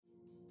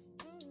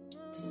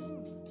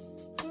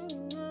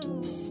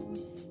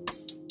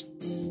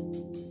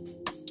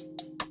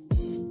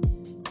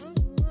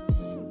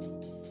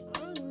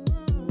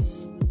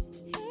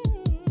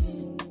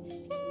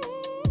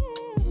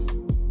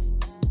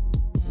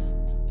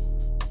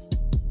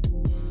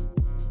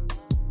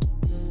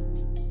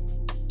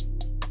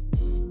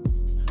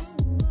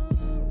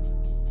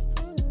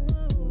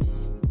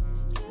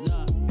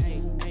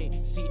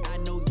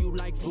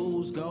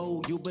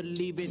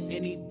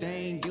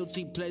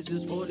guilty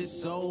pleasures for the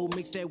soul.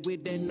 Mix that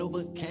with that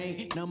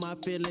Novocaine. Now my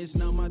feelings,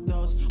 now my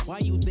thoughts. Why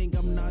you think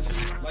I'm not?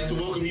 I'd like to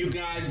welcome you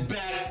guys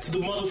back to the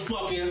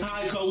motherfucking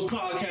High Coast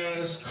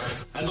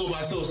Podcast. I go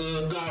by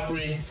Sosa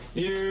Godfrey.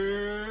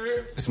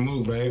 Yeah, it's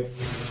Mook, babe.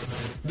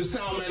 The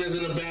sound man is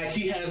in the back.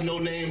 He has no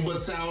name but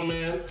sound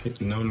man.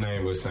 No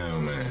name but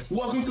sound man.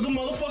 Welcome to the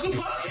motherfucking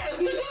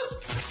podcast,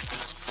 niggas.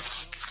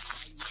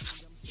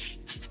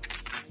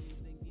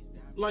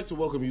 I'd like to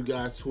welcome you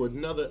guys to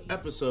another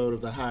episode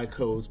of the High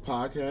Coast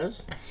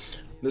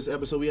Podcast. This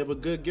episode, we have a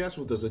good guest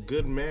with us, a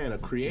good man, a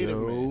creative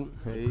man.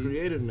 Hey. A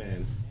creative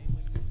man.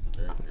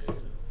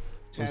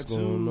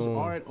 Tattoos,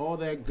 art, all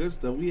that good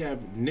stuff. We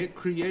have Nick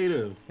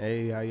Creative.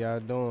 Hey, how y'all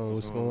doing?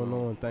 What's going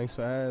on? Thanks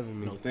for having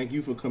me. No, thank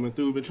you for coming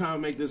through. Been trying to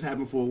make this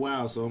happen for a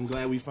while, so I'm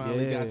glad we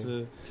finally got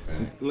to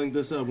link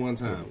this up one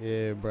time.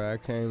 Yeah, bro, I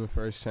came the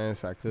first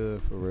chance I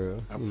could, for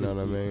real. You know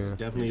what I mean?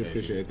 Definitely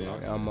appreciate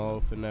that. I'm all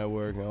for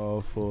networking,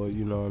 all for,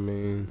 you know what I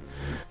mean,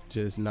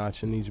 just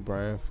notching each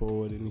brand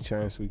forward any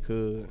chance we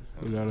could.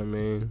 You know what I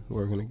mean?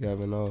 Working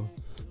together and all.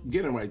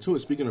 Getting right to it.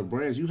 Speaking of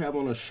brands, you have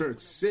on a shirt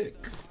Sick.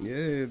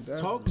 Yeah,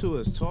 Talk to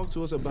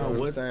us about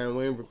what. I'm saying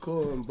we ain't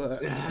recording,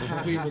 but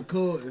we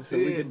recording, so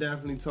we can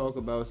definitely talk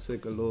about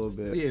Sick a little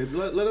bit. Yeah,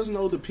 let us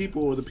know the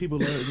people, or the people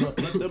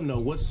let them know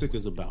what Sick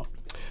is about.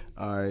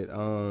 All right,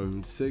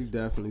 SICK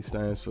definitely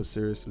stands for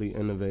Seriously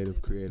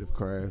Innovative Creative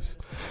Crafts,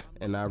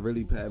 and I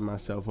really pat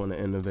myself on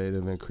the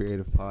innovative and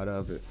creative part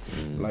of it.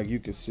 Like you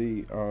can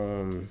see,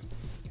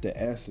 the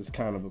S is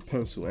kind of a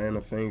pencil and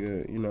a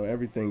finger. You know,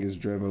 everything is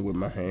driven with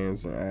my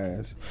hands and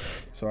eyes.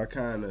 So I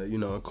kind of,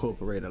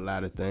 incorporate a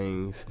lot of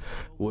things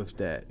with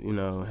that,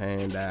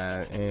 hand,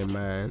 eye, and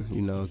mind,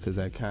 because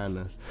that kind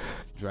of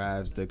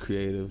drives the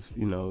creative,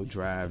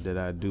 drive that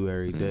I do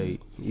every day.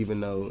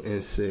 Even though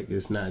in SICK,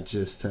 it's not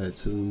just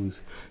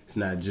tattoos, it's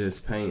not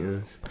just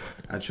paintings.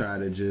 I try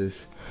to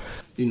just,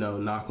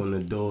 knock on the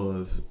door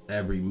of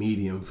every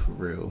medium for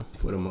real,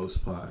 for the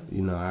most part.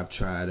 I've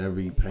tried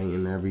every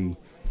painting, every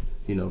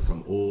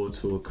from oil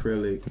to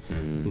acrylic.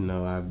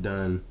 I've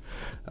done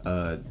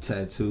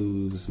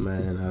tattoos,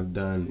 man. I've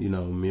done,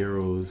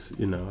 murals.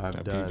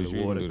 I've done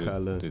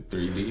watercolor. The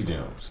 3D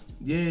jumps.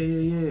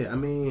 Yeah. I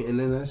mean, and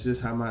then that's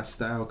just how my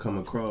style come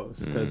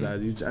across. Because I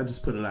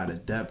just put a lot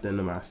of depth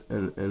into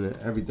in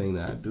everything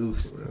that I do,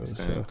 for real.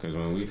 Because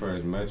when we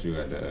first met you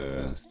at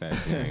the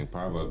Stats Gang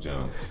pop-up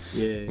jump,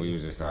 we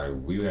was just like,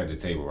 we had the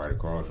table right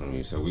across from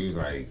you. So we was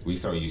like, we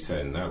saw you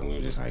setting up, and we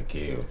was just like,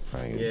 kill.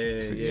 Like,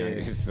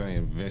 Just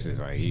saying vicious.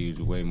 Like, he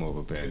was way more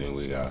prepared than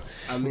we are.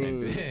 I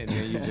mean, and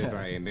then you just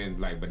like,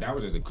 but that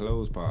was just a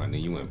closed part, and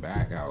then you went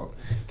back out,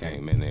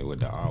 came in there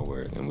with the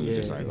artwork, and we was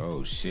just like,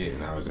 oh shit.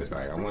 And I was just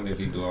like, I wonder if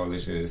he do all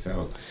this shit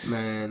himself,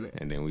 man.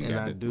 And then we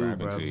got to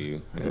rapping to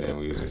you, and then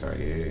we was just like,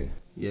 and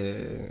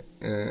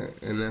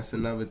that's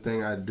another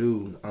thing I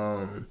do.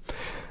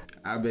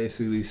 I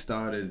basically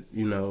started,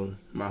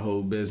 my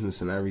whole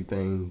business and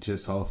everything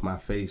just off my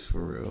face, for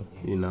real.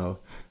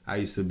 I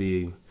used to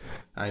be,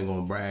 I ain't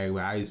gonna brag,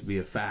 but I used to be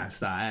a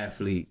 5-star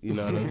athlete, you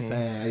know what I'm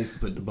saying? I used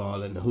to put the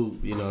ball in the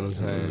hoop, you know what I'm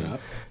saying?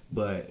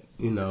 But,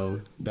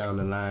 down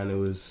the line it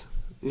was,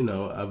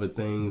 other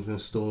things in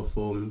store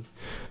for me.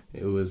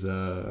 It was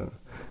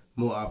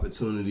more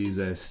opportunities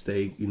at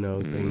stake,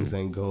 things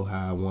ain't go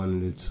how I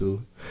wanted it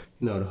to.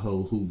 The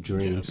whole hoop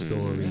dream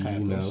story, it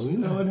happens. Real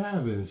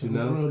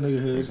nigga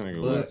hood.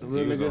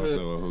 Real nigga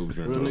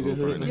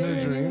hood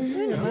dreams.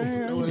 You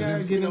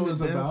gotta get what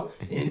it's about.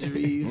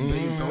 Injuries,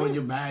 throwing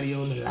your body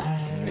on the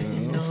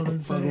line. You know what I'm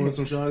saying? Fucking with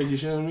some shawty, you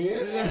showing me?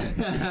 It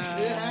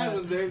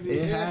happens, baby.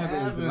 It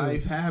happens.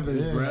 Life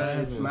happens, bruh.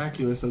 It smack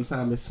you, and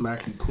sometimes it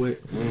smack you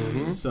quick.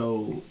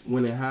 So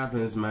when it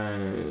happens,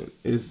 man,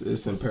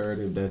 it's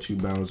imperative that you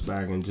bounce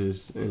back and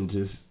just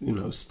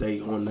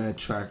stay on that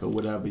track or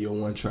whatever your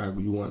one track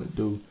you want to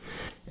do.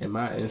 In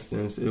my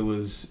instance, it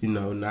was,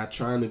 not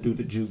trying to do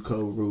the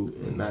JUCO route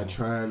and not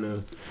trying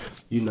to,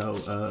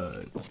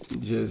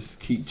 just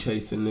keep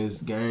chasing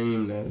this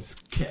game that's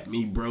kept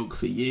me broke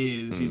for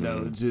years,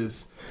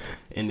 just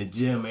in the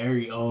gym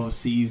every off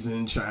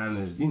season trying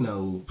to,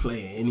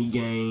 play any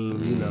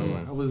game.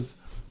 I was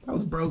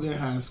broke in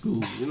high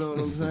school, you know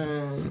what I'm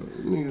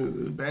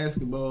saying?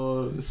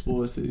 Basketball,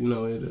 sports,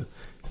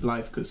 it's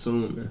life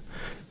consuming.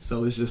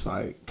 So it's just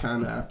like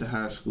kind of after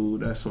high school,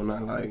 that's when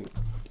I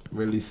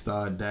really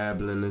started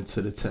dabbling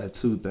into the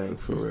tattoo thing,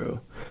 for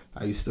real.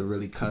 I used to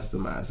really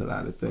customize a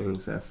lot of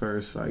things at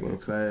first, in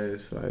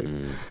class,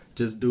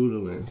 just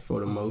doodling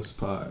for the most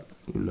part.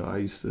 I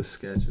used to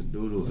sketch and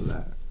doodle a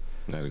lot.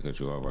 Not to cut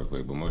you off right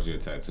quick, but most of your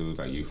tattoos,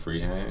 you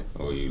freehand,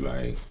 or you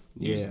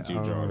you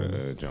draw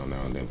the joint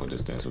out and then put the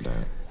stencil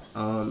down?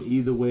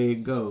 Either way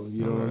it go,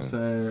 you know what I'm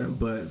saying?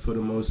 But for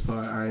the most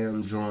part, I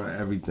am drawing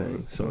everything.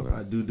 So if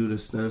I do the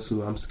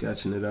stencil, I'm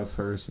sketching it up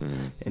first,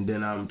 and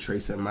then I'm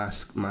tracing my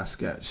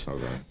sketch.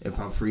 If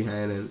I'm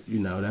freehanding,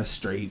 that's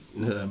straight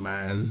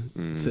mind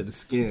to the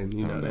skin.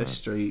 That's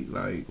straight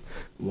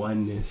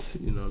oneness.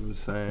 You know what I'm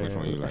saying? Which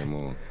one you like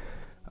more?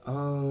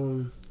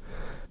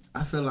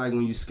 I feel like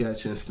when you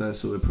sketch and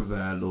stencil, it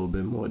provides a little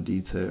bit more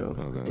detail,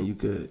 and you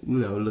could,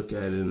 look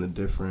at it in a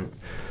different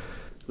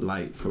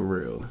light for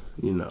real.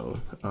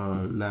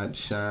 Not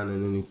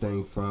shining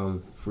anything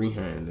from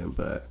freehanding,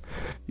 but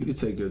you could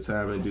take your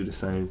time and do the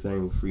same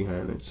thing with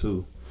freehanding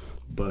too.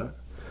 But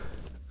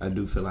I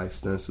do feel like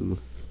stencil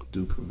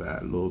do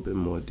provide a little bit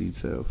more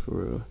detail for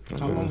real.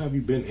 How long have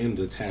you been in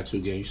the tattoo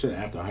game? You said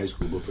after high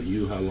school, but for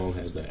you, how long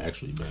has that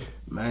actually been?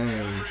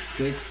 Man,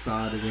 Six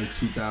started in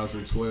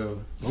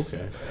 2012.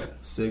 Okay.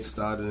 Six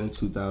started in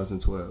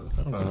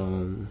 2012.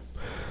 Okay.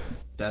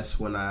 That's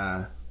when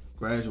I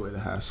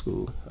graduated high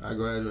school. I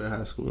graduated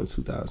high school in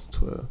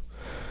 2012.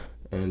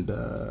 And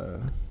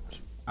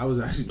I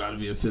was actually about to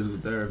be a physical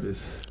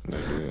therapist.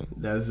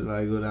 That's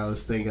like what I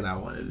was thinking I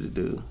wanted to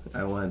do.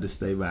 I wanted to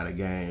stay by the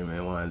game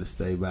and wanted to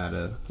stay by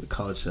the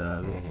culture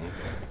of it.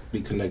 Be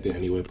connected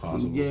any way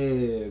possible.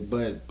 Yeah,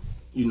 but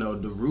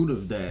the root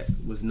of that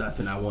was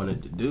nothing I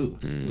wanted to do.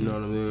 You know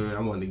what I mean?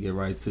 I wanted to get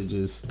right to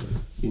just,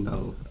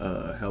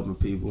 helping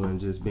people and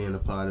just being a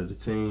part of the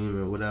team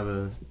and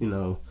whatever,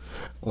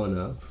 on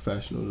a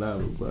professional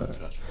level. But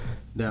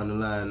down the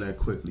line, that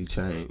quickly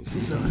changed.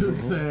 You know what I'm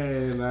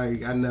saying?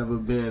 Like, I never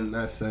been,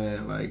 not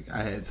saying like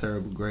I had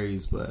terrible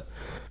grades, but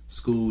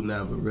school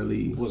never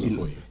really wasn't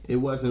for you. It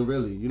wasn't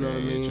really, you know what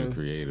I mean? You're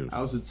creative. I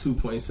was a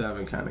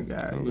 2.7 kind of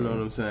guy. You know what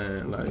I'm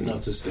saying? Like,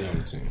 enough to stay on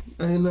the team.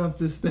 Enough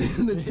to stay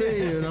on the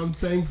team, and I'm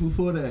thankful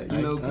for that. I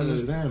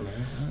understand, man.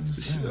 I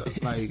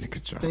understand. Like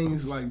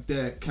things like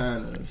that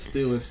kind of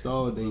still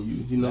installed in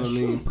you. You know what I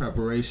mean? True.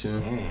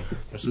 Preparation,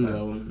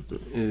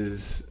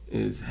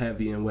 is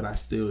heavy in what I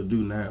still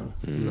do now.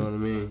 You know what I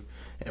mean?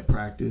 And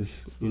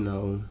practice,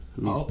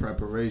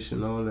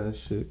 preparation, all that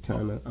shit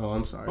kind of. Oh,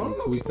 I'm sorry. Oh,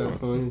 Can we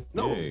cuss on you?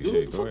 No,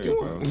 dude, fuck you.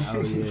 Oh yeah,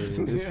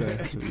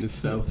 it's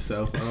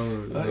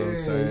self-owned. You know what I'm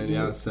saying?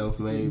 Y'all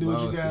self-made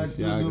bosses.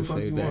 Y'all can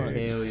say that.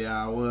 Hell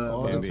yeah, I was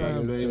all the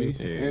time, baby,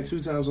 and 2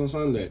 times on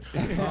Sunday.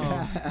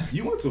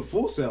 You went to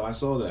Full Sail. I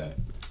saw that.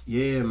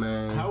 Yeah,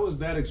 man. How was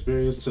that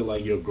experience to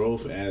like your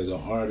growth as an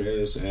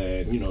artist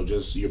and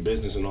just your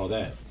business and all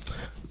that?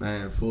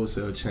 Man, Full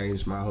Sail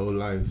changed my whole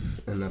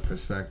life in that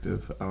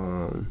perspective.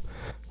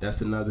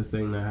 That's another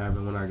thing that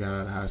happened when I got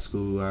out of high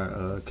school.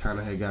 I kind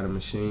of had got a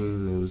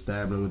machine and was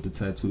dabbling with the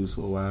tattoos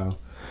for a while.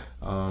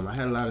 I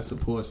had a lot of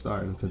support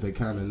starting because they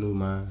kind of knew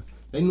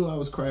they knew I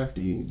was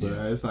crafty, but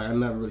it's like I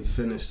never really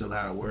finished a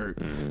lot of work.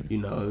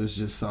 It was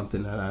just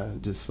something that I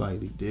just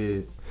slightly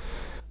did.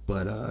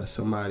 But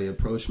somebody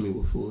approached me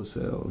with Full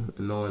Sail,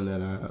 knowing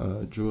that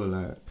I drew a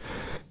lot.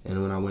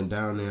 And when I went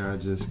down there, I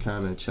just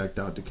kind of checked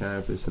out the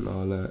campus and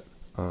all that.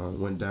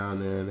 Went down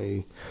there and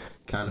they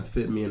kind of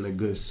fit me in a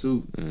good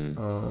suit,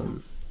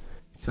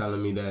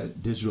 telling me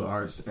that digital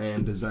arts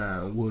and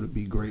design would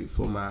be great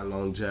for my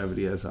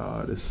longevity as an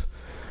artist.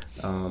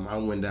 I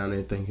went down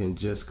there thinking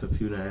just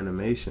computer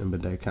animation,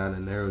 but that kind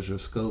of narrows your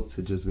scope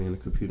to just being a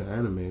computer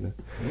animator.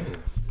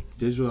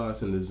 Digital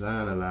arts and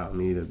design allowed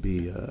me to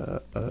be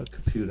a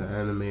computer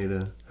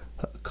animator,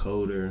 a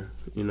coder,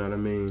 you know what I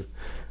mean,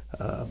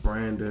 a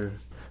brander,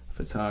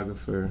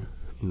 photographer,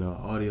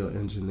 audio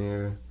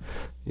engineer,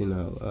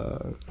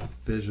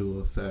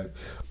 visual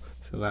effects.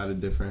 It's a lot of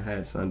different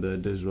hats under a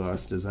digital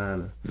arts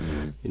designer.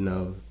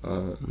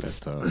 That's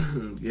tough.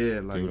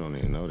 Yeah, like you don't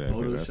even know that.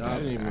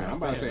 Photoshop. I'm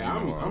about to say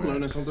I'm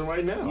learning something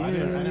right now. Yeah, I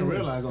didn't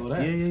realize all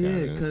that.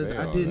 Yeah, because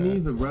I didn't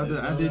either, brother.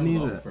 I didn't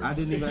even have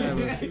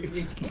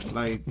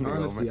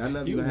honestly, I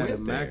never even had a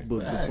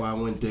MacBook before I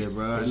went there,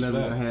 bro. I never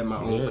even had my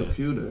own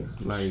computer,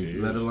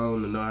 let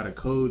alone to know how to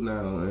code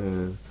now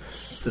and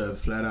to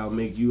flat out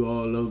make you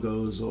all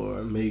logos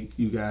or make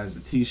you guys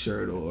a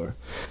t-shirt or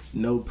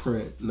no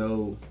print,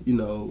 no,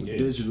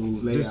 digital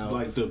layout. Just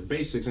like the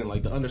basics and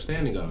like the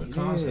understanding of it,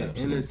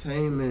 concepts.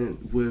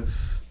 Entertainment with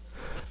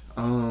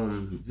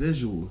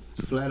visual,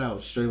 flat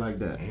out, straight like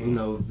that.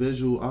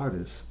 Visual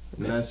artist.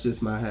 And that's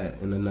just my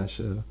hat in a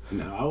nutshell.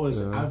 Now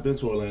I've been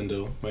to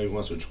Orlando maybe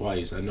once or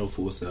twice. I know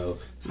Full Sail.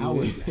 How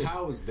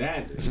was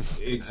that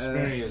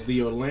experience,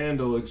 the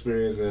Orlando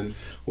experience, and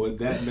what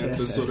that meant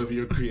to sort of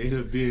your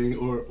creative being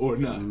or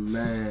not?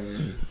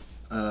 Man,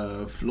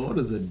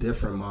 Florida's a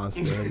different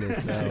monster in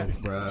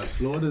itself, bro.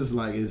 Florida's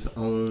like its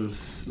own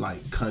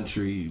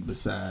country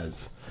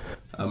besides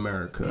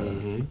America.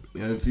 And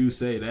if you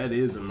say that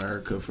is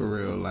America for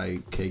real,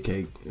 like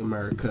KK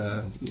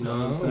America, you know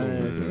what I'm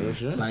saying?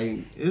 Sure.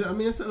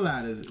 It's a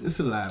lot. It's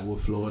a lot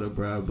with Florida,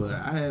 bro. But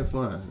I had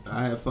fun.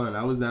 I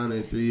was down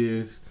there 3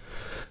 years,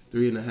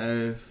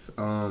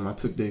 3.5. I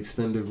took the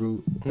extended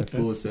route. At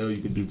Full Sail,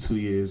 you could do 2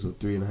 years or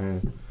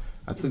 3.5.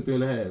 I took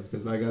 3.5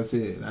 because, like I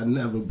said, I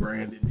never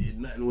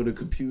did nothing with a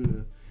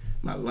computer.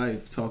 My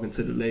life, talking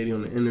to the lady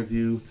on the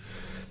interview,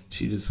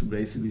 she just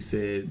basically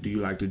said, do you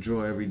like to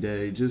draw every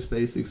day? Just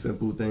basic,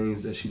 simple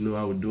things that she knew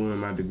I would do in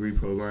my degree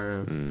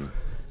program.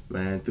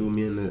 Man, threw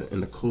me in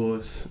the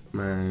course.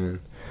 Man,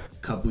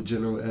 couple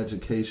general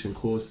education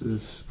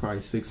courses,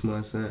 probably 6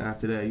 months. And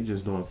after that, you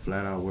just doing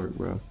flat out work,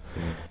 bro.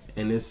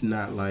 And it's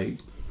not like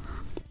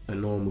a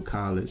normal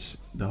college.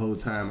 The whole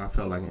time, I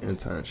felt like an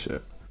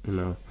internship.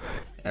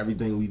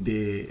 everything we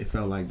did, it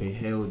felt like they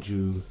held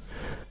you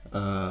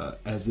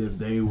as if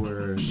they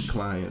were the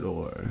client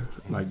or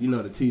like, you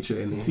know, the teacher.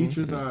 And the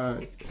teachers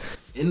are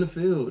in the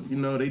field, you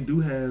know, they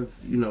do have,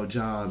 you know,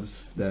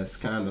 jobs that's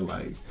kind of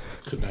like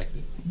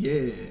connected.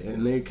 Yeah,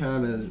 and they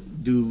kind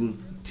of do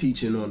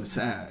teaching on the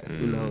side,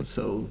 you know,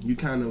 so you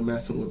kind of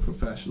messing with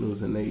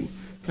professionals and they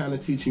kind of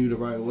teaching you the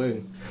right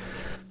way.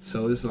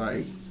 So it's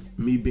like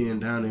me being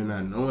down there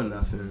not knowing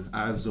nothing,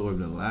 I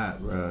absorbed a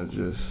lot, bro.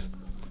 Just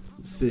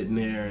sitting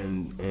there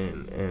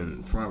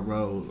and front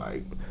row,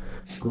 like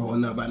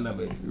growing up, I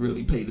never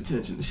really paid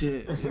attention to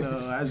shit. You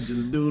know, I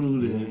just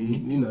doodled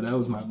and, you know, that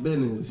was my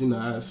business. You know,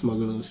 I smoke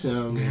a little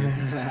sham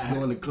and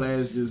going to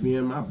class, just me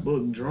and my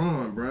book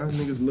drawing, bro.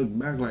 Niggas look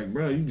back like,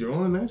 bro, you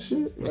drawing that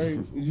shit? Like,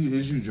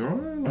 is you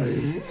drawing?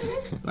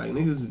 Like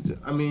niggas,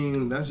 I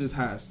mean, that's just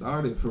how it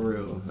started for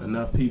real.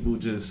 Enough people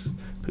just,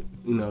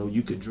 you know,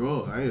 you could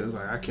draw. I was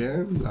like, I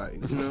can,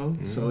 like, you know.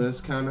 So that's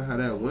kind of how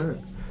that went.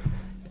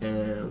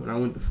 And when I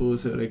went to Full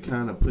Sail, they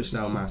kind of pushed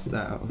out my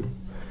style.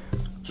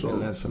 So,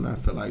 and that's when I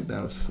felt like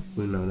that was,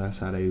 you know, that's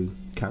how they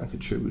kind of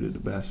contributed the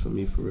best for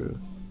me, for real.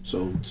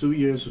 So 2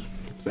 years,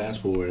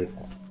 fast forward,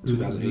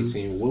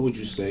 2018, what would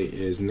you say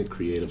is Nick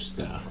Creative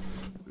style?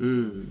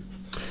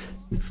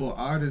 For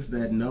artists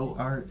that know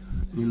art,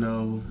 you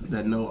know,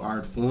 that know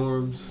art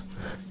forms,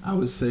 I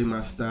would say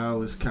my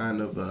style is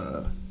kind of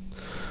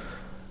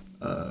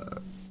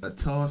a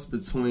toss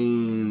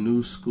between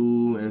new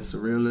school and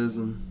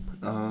surrealism.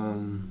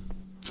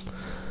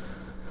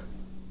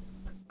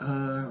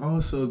 I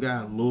also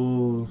got a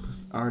little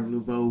Art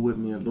Nouveau with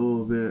me a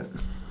little bit.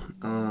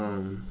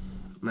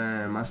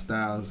 Man, my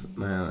styles,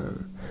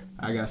 man,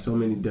 I got so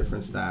many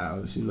different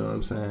styles, you know what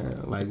I'm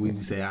saying? Like we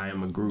say, I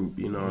am a group,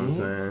 you know what I'm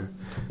saying?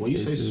 When you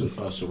say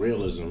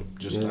surrealism,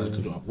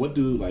 what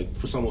do, like,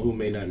 for someone who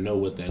may not know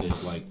what that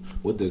is, like,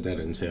 what does that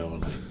entail?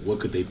 Like,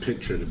 what could they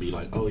picture to be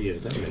like, oh yeah,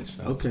 that makes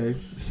sense? Okay,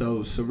 so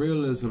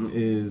surrealism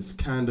is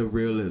kind of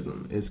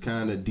realism. It's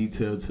kind of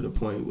detailed to the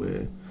point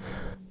where,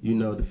 you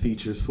know, the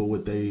features for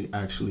what they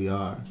actually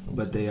are,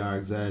 but they are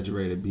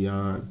exaggerated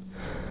beyond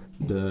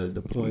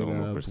the point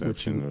normal of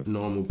perception.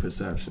 Normal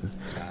perception.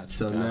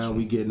 Gotcha. Now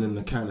we getting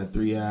into kind of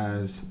three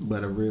eyes,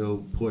 but a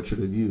real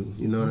portrait of you.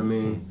 You know what I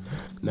mean?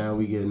 Now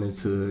we getting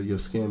into your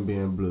skin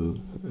being blue.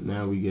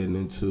 Now we getting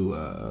into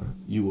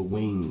you with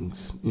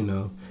wings. You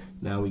know.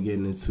 Now we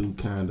getting into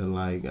kind of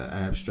like an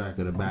abstract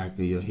of the back of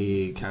your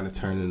head, kind of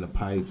turning the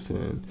pipes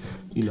and,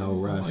 you know,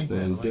 rust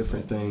and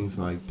different things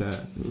like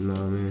that. You know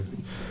what I mean?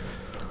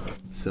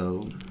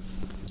 So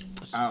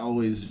I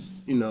always,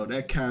 you know,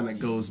 that kind of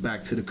goes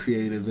back to the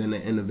creative and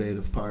the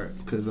innovative part,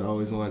 because I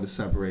always wanted to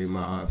separate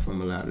my art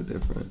from a lot of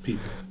different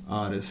people,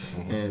 artists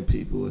and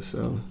people.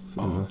 So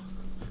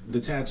the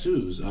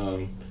tattoos,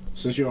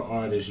 since you're an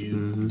artist,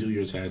 you do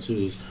your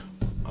tattoos.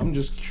 I'm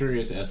just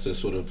curious as to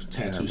sort of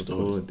tattoo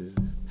stories.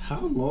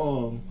 How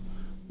long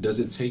does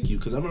it take you?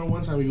 Because I remember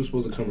one time you were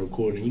supposed to come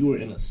record and you were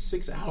in a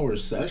 6-hour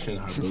session,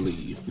 I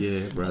believe.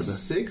 Yeah, brother. A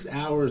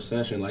 6-hour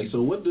session. Like,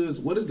 so what is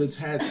the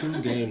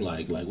tattoo game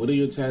like? Like, what are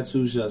your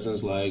tattoo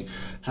sessions like?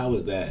 How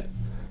is that?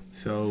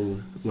 So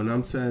when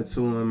I'm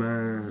tattooing,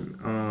 man,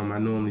 I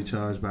normally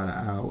charge by the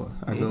hour.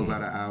 I go by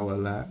the hour a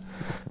lot.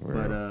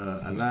 But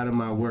a lot of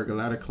my work, a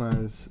lot of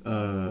clients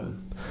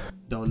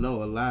don't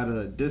know, a lot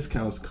of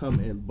discounts come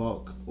in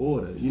bulk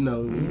order. You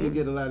know, you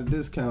get a lot of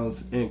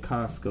discounts in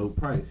Costco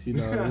price. You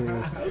know what I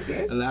mean?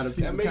 Okay. A lot of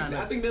people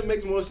I think that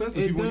makes more sense to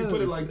people when you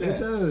put it like that. It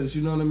does.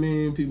 You know what I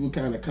mean? People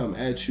kind of come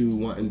at you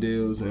wanting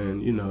deals,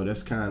 and, you know,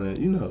 that's kind of,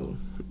 you know,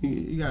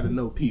 you got to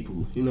know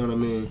people. You know what I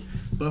mean?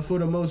 But for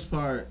the most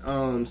part,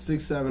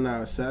 6-7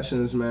 hour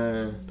sessions,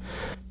 man,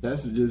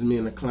 that's just me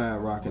and the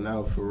client rocking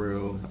out for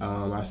real.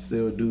 I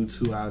still do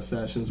 2-hour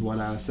sessions,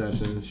 1-hour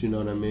sessions, you know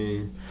what I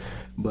mean?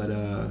 But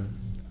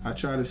I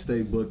try to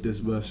stay booked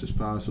as much as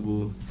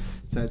possible.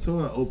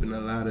 Tattooing opened a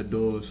lot of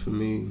doors for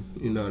me,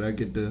 you know, that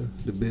get the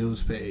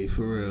bills paid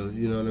for real,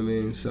 you know what I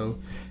mean? So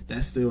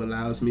that still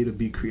allows me to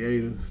be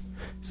creative.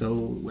 So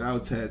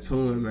without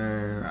tattooing,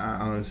 man, I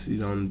honestly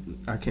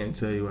I can't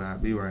tell you where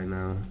I'd be right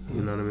now,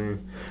 you know what I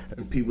mean?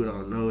 And people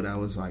don't know that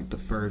was like the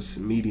first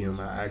medium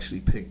I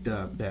actually picked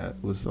up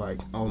that was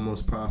like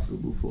almost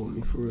profitable for me,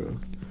 for real.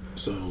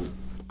 So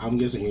I'm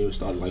guessing you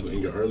started like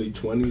in your early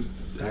 20s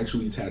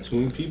actually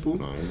tattooing people?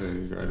 No,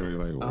 you graduated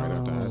like right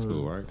after high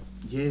school, right?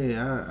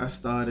 Yeah, I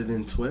started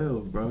in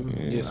 12, bro.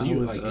 Yeah, so you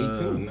were like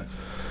 18.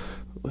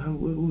 What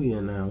we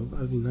in now?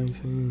 About to be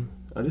 19.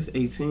 Oh, this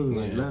 18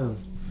 right now.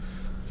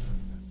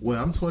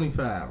 Well, I'm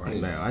 25 right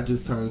now. I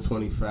just turned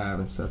 25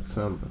 in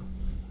September.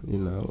 You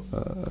know,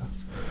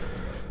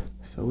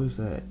 so what's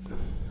that?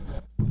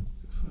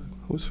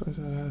 Who's fresh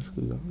out of high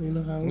school? I don't even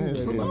know how old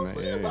it's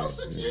about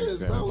 6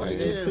 years. About like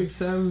 6,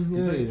 7.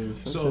 Yeah.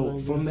 So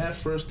from that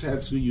first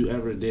tattoo you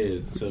ever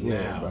did to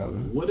now,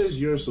 what is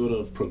your sort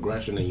of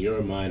progression in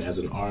your mind as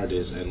an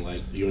artist and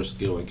like your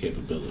skill and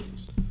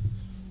capabilities?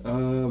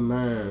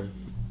 Man.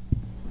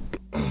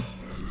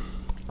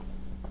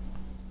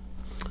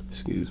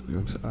 Excuse me,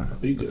 I'm sorry.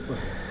 Are you good?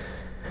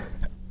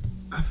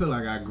 I feel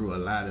like I grew a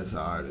lot as an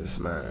artist,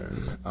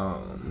 man.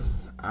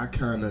 I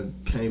kind of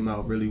came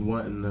out really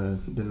wanting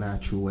the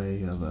natural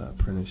way of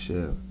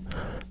apprenticeship.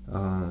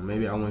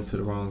 Maybe I went to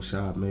the wrong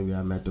shop. Maybe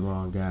I met the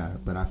wrong guy.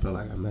 But I felt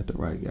like I met the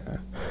right guy.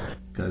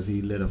 Because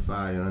he lit a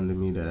fire under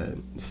me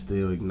that's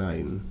still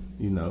igniting,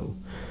 you know,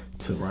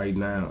 to right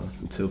now,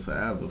 until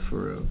forever,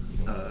 for real.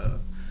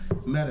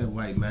 Met a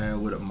white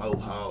man with a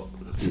mohawk,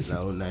 you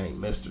know,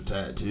 named Mr.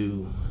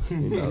 Tattoo,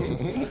 you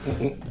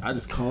know. I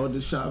just called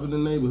the shop in the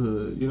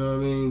neighborhood, you know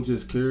what I mean?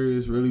 Just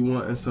curious, really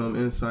wanting some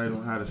insight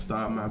on how to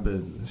start my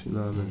business, you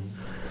know what I mean?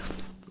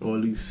 Or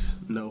at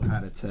least know how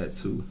to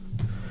tattoo.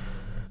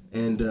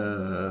 And,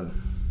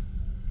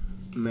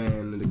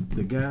 man,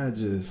 the guy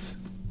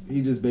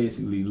he just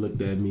basically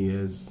looked at me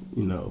as,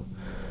 you know,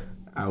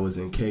 I was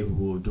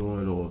incapable of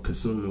doing or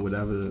consuming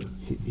whatever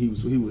he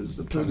was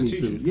putting me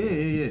through.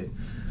 Yeah.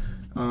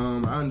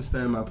 I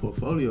understand my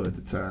portfolio at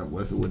the time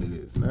wasn't what it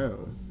is now,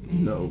 you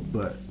know,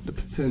 but the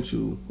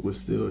potential was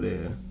still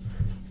there.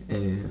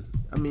 And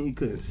I mean, he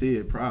couldn't see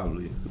it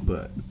probably,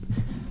 but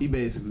he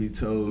basically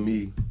told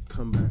me,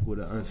 come back with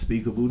an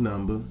unspeakable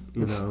number,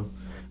 you know,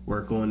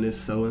 work on this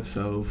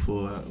so-and-so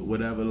for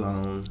whatever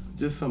loan.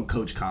 Just some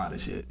Coach Carter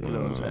shit, you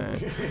know what I'm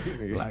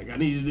saying? Like, I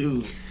need to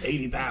do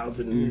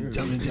 80,000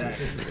 jumping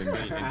jacks. And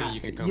then you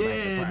can come back.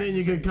 Yeah, then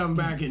you can come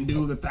back and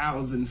do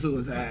 1,000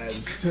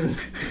 suicides.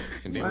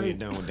 And then when you're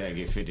done with that,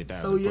 get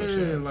 50,000. So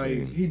yeah,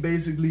 like, he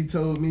basically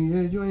told me,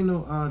 yeah, you ain't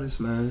no artist,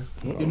 man.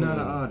 You're not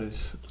an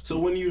artist. So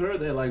when you heard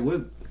that, like,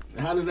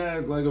 how did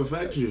that, like,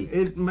 affect you?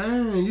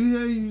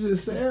 You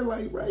just said,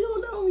 like, bro,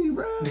 you don't know me,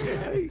 bro.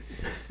 Like,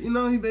 you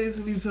know, he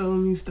basically told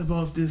me, step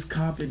off this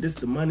carpet, this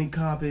the money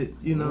carpet,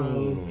 you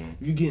know,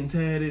 you getting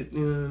tatted,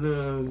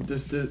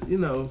 you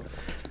know,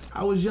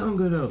 I was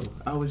younger, though.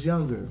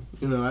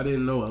 You know, I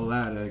didn't know a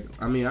lot. I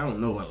don't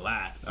know a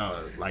lot,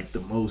 like the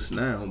most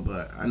now,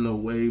 but I know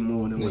way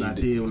more than what I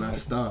did when I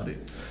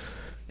started.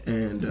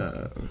 And,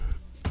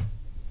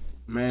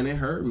 man, it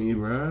hurt me,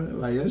 bro.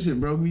 Like, that shit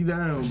broke me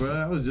down, bro.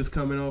 I was just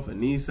coming off a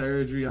knee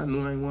surgery. I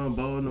knew I ain't want to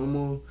ball no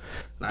more.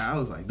 Like, I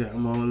was like, damn,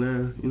 I'm all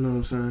in. You know what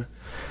I'm saying?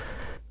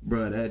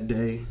 Bro, that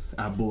day,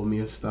 I bought me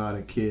a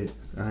starter kit.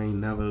 I ain't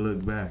never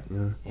looked back,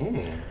 you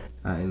know?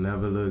 I ain't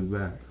never looked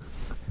back.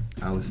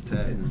 I was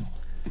tatting.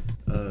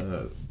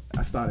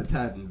 I started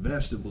tatting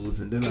vegetables,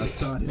 and then I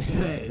started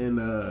tatting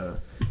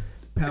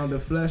Pound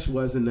of Flesh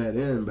wasn't that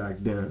in back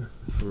then,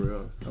 for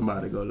real. I'm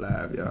about to go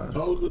live, y'all.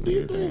 Oh, do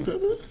you think,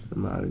 Pippin?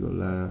 I'm about to go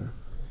live.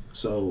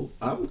 So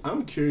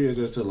I'm curious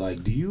as to,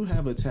 like, do you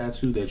have a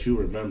tattoo that you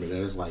remember that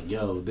is like,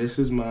 yo, this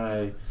is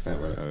my... It's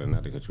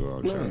not to cut you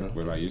off, no.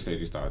 But like you said,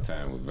 you started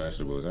tying with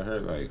vegetables. I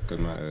heard like, cause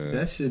my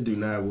that shit do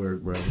not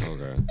work, bro.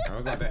 Okay, I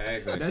was about to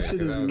ask that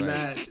shit is not.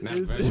 Like, not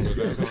vegetables.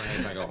 I was gonna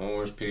ask like an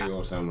orange peel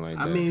or something like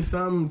that. I mean,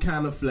 some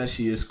kind of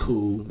fleshy is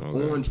cool.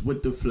 Okay. Orange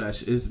with the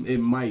flesh it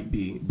might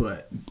be,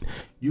 but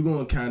you're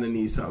gonna kind of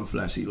need something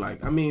fleshy.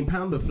 Like, I mean,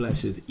 Pound of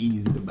Flesh is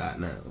easy to buy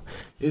now.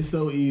 It's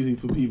so easy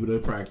for people to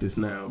practice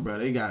now, bro.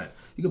 They got it.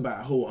 You can buy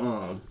a whole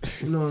arm.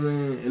 You know what I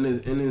mean?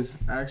 And it's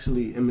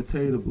actually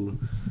imitatable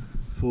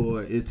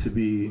for it to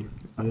be.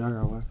 Oh, y'all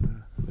got Wi-Fi?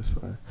 That's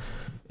fine.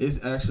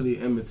 It's actually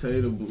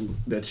imitatable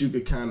that you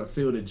could kind of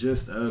feel the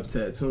gist of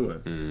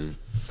tattooing.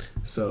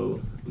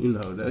 So, you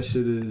know, that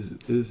shit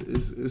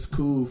is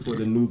cool for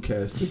the new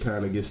cats to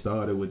kind of get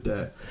started with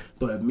that.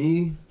 But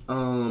me,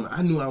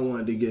 I knew I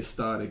wanted to get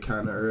started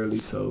kind of early,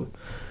 so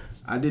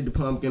I did the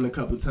pumpkin a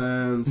couple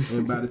times,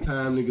 and by the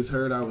time niggas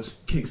heard I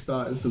was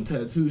kickstarting some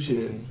tattoo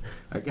shit,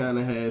 I kind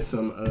of had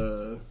some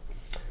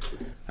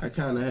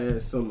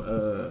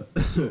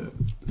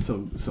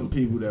some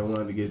people that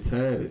wanted to get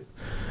tatted.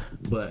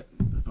 But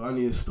the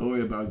funniest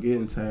story about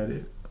getting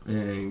tatted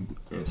and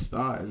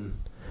starting,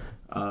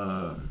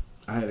 I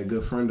had a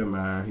good friend of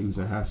mine. He was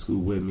in high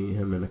school with me.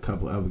 Him and a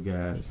couple other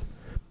guys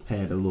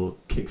had a little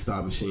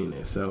Kickstart machine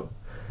themselves.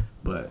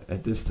 But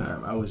at this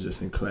time, I was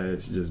just in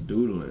class, just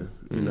doodling.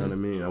 You know what I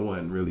mean? I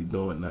wasn't really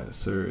doing nothing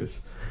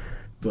serious.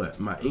 But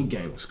my ink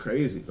game was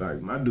crazy.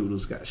 Like, my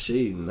doodles got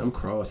shading. I'm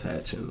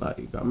cross-hatching.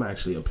 Like, I'm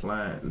actually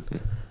applying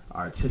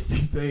artistic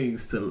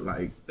things to,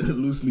 like,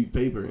 loose leaf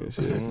paper and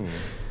shit.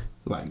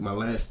 Like, my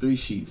last 3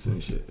 sheets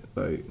and shit.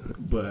 Like,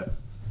 but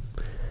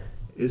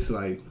it's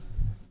like,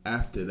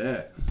 after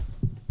that,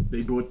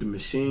 they brought the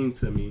machine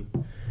to me,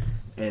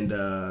 and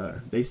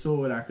they saw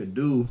what I could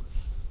do.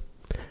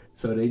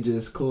 So they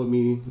just called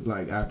me,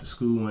 like, after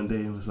school one day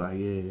and was like,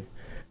 yeah,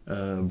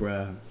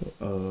 bruh,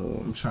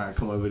 I'm trying to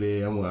come over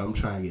there. I'm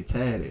trying to get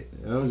tatted.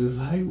 And I'm just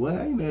like, what?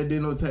 I ain't never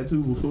did no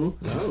tattoo before.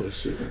 Oh,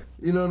 shit.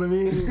 You know what I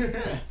mean?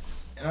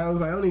 And I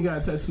was like, I only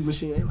got a tattoo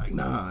machine. They like,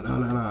 nah.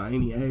 I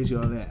ain't even ask you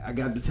all that. I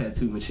got the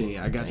tattoo machine.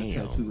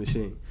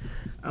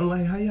 I'm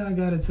like, how y'all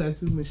got a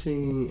tattoo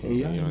machine and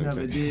y'all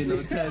never did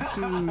no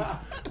tattoos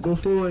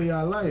before in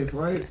y'all life,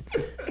 right?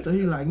 So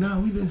he like, nah,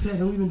 we've been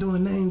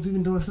doing names, we've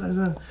been doing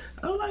something.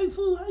 I'm like,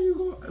 fool, how you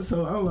going?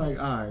 So I'm like,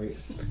 all right.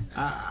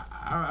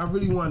 I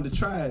really wanted to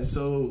try it,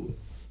 so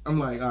I'm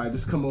like, all right,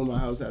 just come on my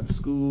house after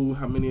school.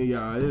 How many of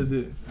y'all is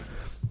it?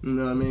 You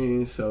know what I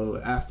mean?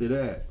 So after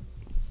that,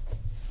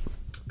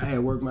 I had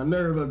worked my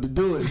nerve up to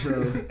do it.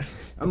 So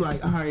I'm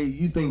like, all right,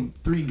 you think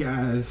 3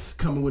 guys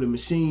coming with a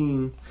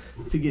machine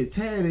to get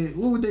tatted,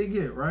 what would they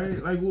get, right?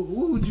 Like,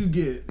 what would you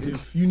get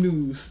if you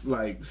knew,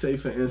 like, say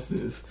for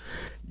instance,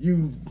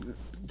 you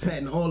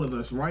tatting all of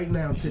us right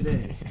now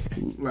today?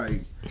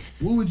 Like,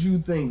 what would you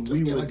think just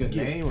we get would like a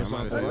get? name or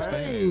something?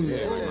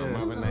 Yeah, like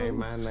my mother name,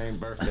 my name,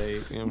 birthday. You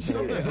know what I'm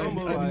saying?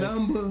 A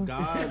number.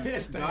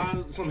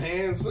 God, some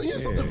hands. Yeah,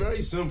 something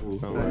very simple.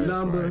 A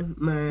number,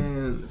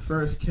 man.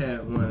 First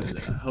cat wanted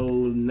a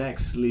whole neck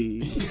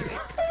sleeve.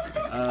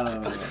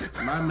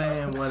 My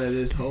man wanted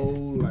this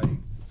whole like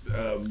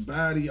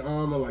body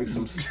armor, like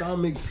some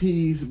stomach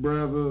piece,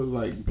 brother,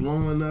 like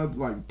blowing up,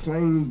 like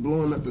planes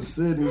blowing up the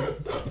city.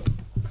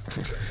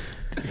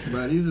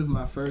 But this is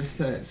my first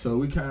tat, so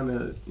we kind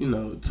of,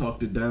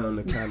 talked it down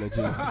to kind of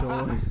just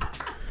doing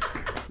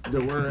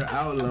the word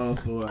outlaw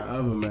for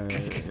other man,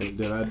 and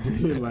then I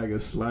did like a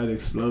slight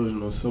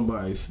explosion on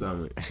somebody's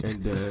stomach,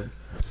 and then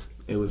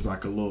it was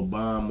like a little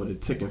bomb with a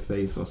ticking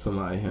face on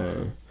somebody's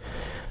hand.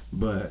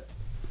 But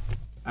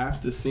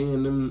after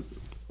seeing them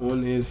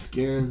on their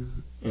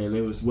skin, and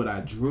it was what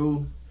I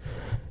drew,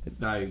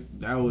 like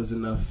that was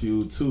enough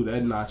fuel too.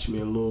 That notched me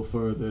a little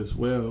further as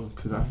well,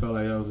 because I felt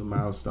like that was a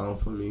milestone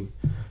for me,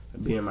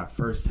 being my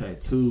first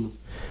tattoo,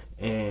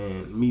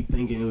 and me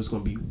thinking it was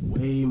going to be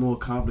way more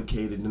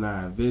complicated than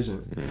I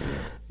envisioned.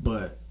 Mm-hmm.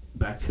 But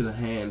back to the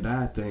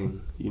hand-eye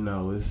thing,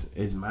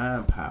 it's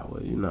mind power.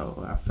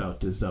 I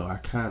felt as though I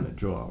kind of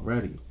draw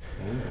already.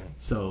 Mm-hmm.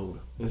 So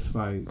it's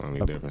like... The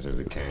only difference is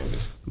the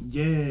canvas.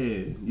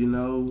 Yeah,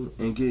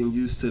 and getting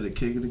used to the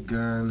kick of the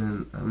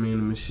gun, and the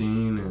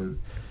machine, and...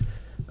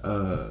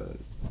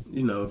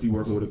 if you're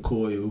working with a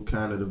coil,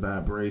 kind of the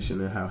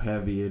vibration and how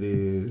heavy it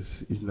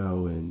is,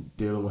 and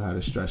dealing with how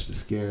to stretch the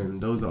skin.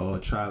 Those are all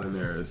trial and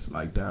errors,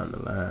 like, down the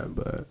line.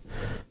 But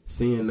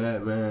seeing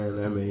that, man,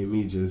 that made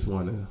me just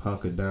want to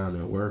hunker down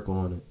and work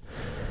on it,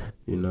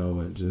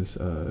 and just,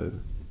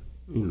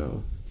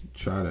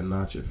 try to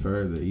notch it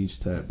further each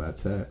tap by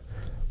tap.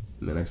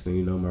 And the next thing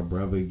you know, my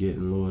brother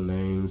getting little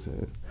names,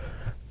 and,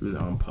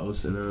 I'm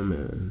posting them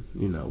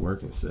and,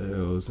 working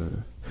sales,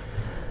 and...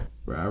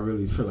 Bro, I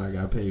really feel like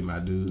I paid my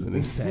dues in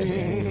this tag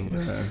game,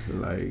 bro.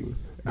 Like,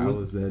 I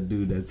was that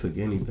dude that took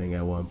anything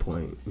at one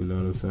point. You know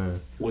what I'm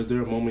saying? Was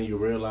there a moment you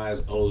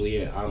realized, oh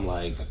yeah, I'm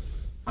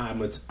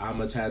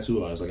a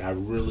tattoo artist. Like, I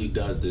really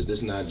does this. This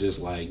is not just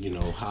like,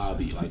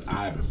 hobby. Like,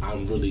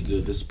 I'm really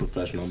good. This is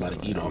professional. I'm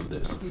about to eat off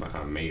this.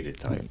 I made it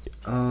type.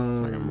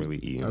 Like, I'm really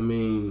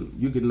eating.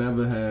 You could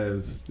never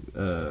have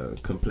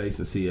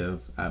complacency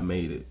of I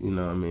made it. You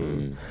know what I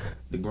mean?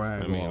 The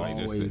grind will like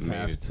always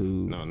have to.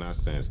 No, not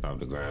saying stop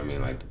the grind. I mean,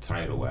 like the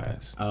title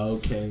wise.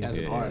 Okay. As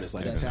an artist,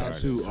 like a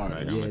tattoo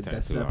artist. Like,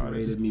 that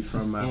separated me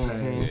from my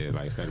past. Yeah,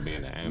 like instead of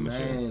being an amateur.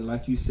 Man,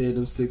 like you said,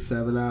 them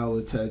 6-7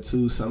 hour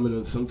tattoos. Some of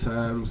them,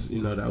 sometimes,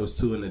 that was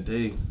 2 in a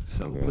day.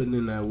 So putting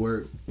in that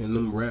work and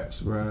them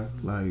reps, bruh.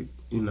 Like,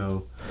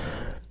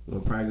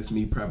 when practice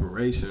meet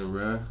preparation,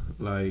 bruh.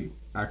 Like,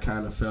 I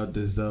kind of felt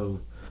as though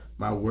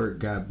my work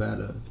got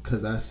better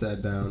because I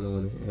sat down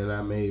on it and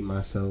I made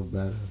myself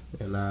better,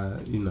 and I,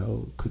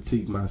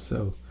 critiqued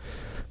myself,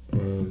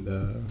 and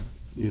a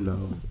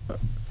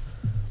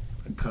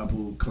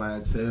couple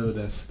clientele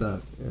that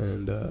stuck,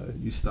 and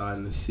you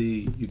starting to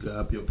see you can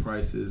up your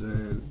prices,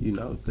 and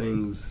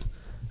things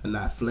are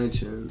not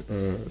flinching,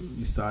 and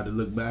you start to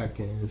look back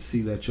and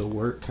see that your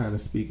work kind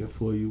of speaking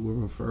for you with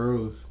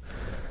referrals.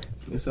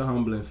 It's a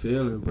humbling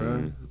feeling, bro.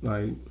 Mm-hmm.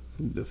 Like,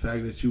 the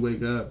fact that you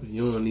wake up and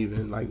you don't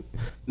even, like,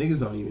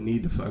 niggas don't even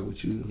need to fuck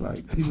with you.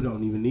 Like, people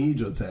don't even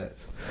need your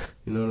tats.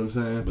 You know what I'm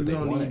saying? But they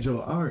don't need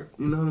your art.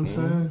 You know what I'm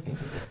saying?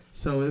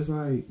 So it's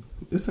like,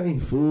 this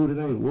ain't food,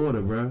 it ain't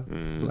water, bro.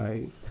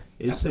 Like,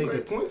 that's a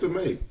great point to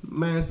make.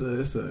 Man,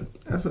 that's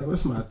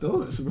my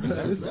thoughts, bro.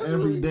 That's every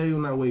really day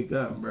when I wake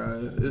up,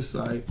 bro. It's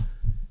like,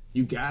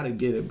 you gotta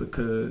get it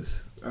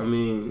because,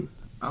 I'm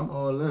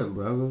all in,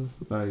 brother.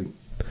 Like,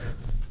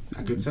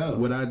 I could tell.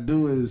 What I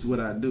do is what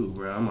I do,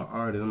 bro. I'm an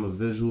artist. I'm a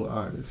visual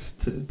artist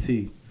to the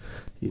T.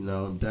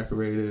 I'm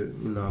decorated.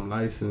 I'm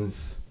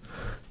licensed.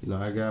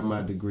 I got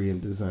my degree in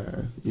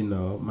design.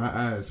 My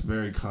eye is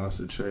very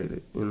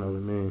concentrated. You know what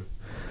I mean?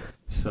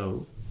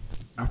 So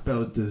I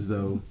felt as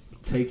though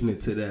taking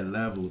it to that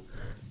level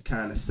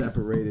kind of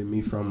separated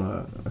me from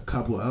a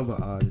couple other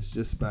artists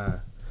just by,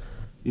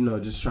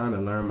 just trying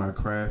to learn my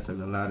craft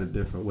in a lot of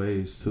different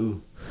ways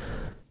too.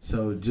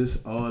 So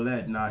just all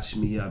that notched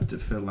me up to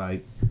feel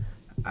like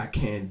I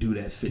can't do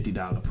that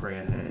 $50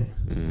 prayer hand.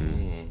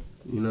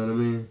 Mm-hmm. You know what I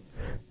mean?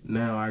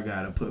 Now I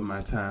gotta put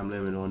my time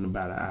limit on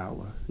about an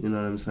hour. You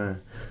know what I'm saying?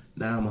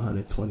 Now I'm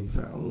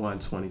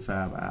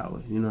 125 an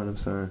hour. You know what I'm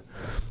saying?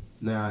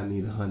 Now I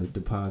need 100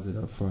 deposit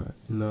up front.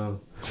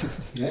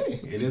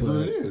 Hey, it is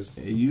what it is.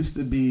 It used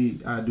to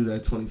be I do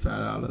that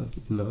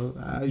 $25.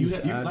 Like you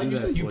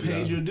said, you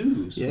paid your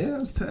dues. Yeah, I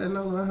was tatting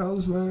on my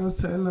house, man. I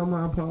was tatting on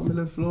my apartment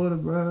in Florida,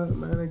 bro.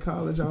 Man, in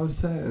college I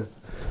was tatting.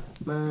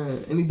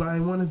 Man, anybody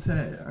want to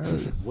tat?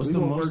 What's the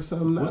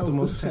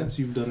most tats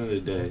you've done in a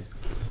day?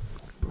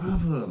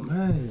 Brother,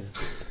 man.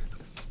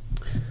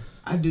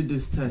 I did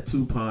this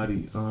tattoo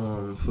party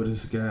for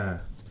this guy.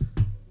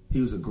 He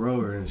was a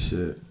grower and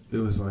shit. It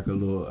was like a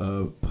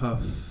little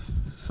puff,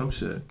 some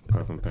shit.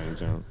 Puff and paint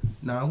jump?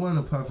 No, I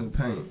wasn't a puff and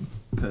paint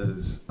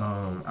because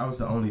I was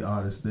the only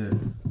artist there.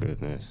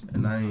 Goodness.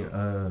 And I ain't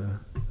I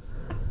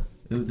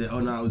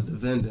was the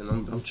vending.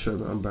 I'm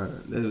tripping. I'm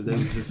burned. They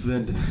was just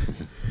vending.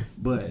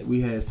 But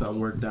we had something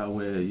worked out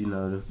where, you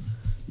know,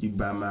 you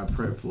buy my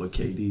print for a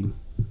KD,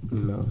 you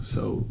know.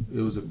 So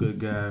it was a good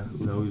guy.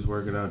 You know, we was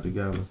working out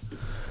together.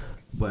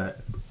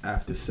 But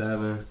after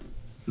from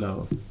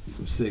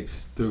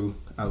 6 through,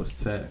 I was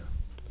 10.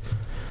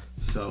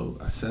 So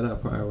I set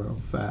up probably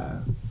around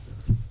 5.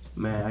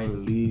 Man, I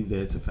ain't leave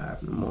there till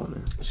 5 in the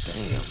morning.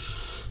 Damn.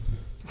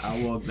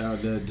 I walked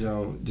out that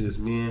joint, just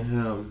me and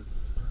him.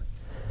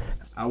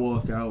 I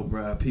walk out,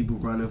 bro. People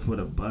running for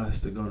the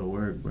bus to go to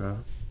work, bro.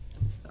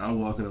 I'm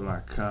walking in my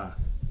car.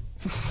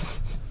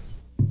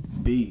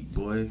 Beat,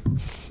 boy.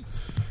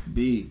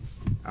 Beat.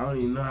 I don't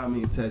even know how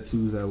many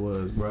tattoos that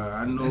was, bro.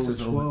 I know it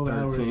was over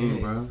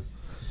 13, bro.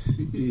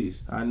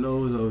 Jeez. I know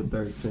it was over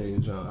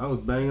 13, John. I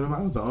was banging them.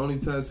 I was the only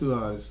tattoo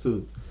artist,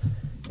 too.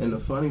 And the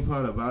funny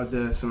part about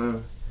that,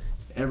 Slim,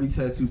 every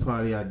tattoo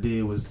party I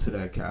did was to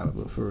that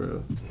caliber, for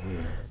real.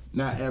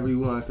 Not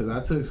everyone, because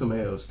I took some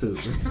L's, too. You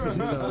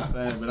know what I'm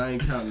saying? But I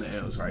ain't counting the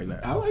L's right now.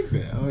 I like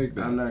that.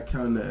 I'm not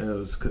counting the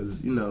L's,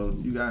 because, you know,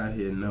 you got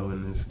to know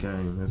in this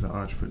game as an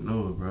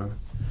entrepreneur, bro.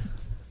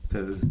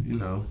 Because, you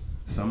know,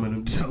 some of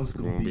them jokes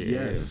gonna be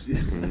yes.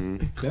 Mm-hmm.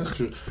 That's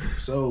true.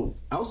 So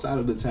outside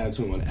of the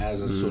tattooing,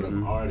 as a sort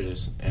of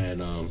artist,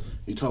 and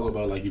you talk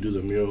about like you do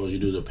the murals, you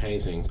do the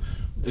paintings.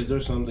 Is there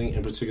something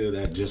in particular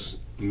that just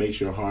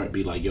makes your heart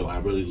be like, yo, I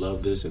really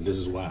love this, and this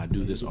is why I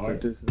do this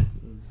art?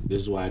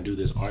 This is why I do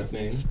this art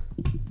thing.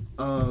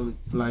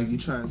 Like you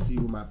try and see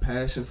where my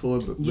passion for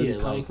it really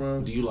come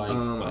from. Do you like?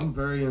 I'm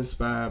very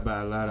inspired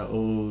by a lot of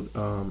old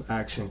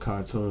action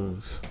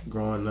cartoons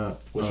growing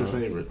up. What's your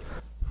favorite?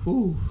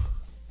 Whew.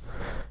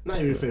 Not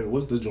even your favorite.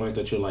 What's the joint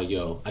that you're like,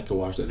 yo, I can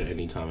watch that at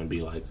any time and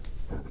be like,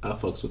 I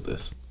fucks with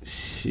this.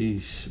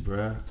 Sheesh,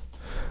 bruh.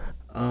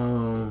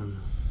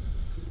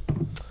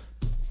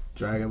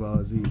 Dragon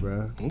Ball Z,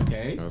 bruh.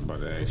 Okay. I was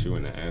about to ask you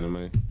in the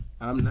anime.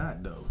 I'm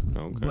not though.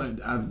 Okay.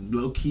 But I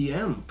low key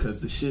am,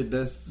 because the shit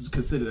that's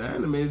considered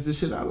anime is the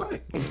shit I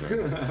like.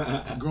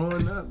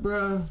 Growing up,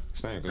 bruh.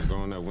 Same, because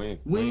growing up, we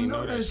ain't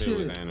know that shit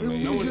was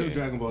anime. No one knew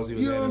Dragon Ball Z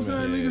was anime. You know what I'm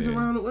saying? Niggas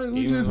around the way,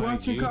 we Even just like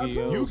watching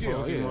cartoons.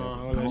 Yu-Gi-Oh, yeah.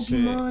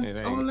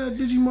 Pokemon, all that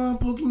Digimon,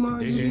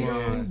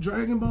 Yu-Gi-Oh,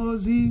 Dragon Ball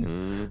Z.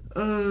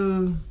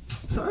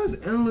 So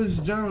it's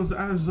endless genres.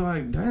 I was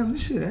like, damn,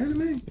 this shit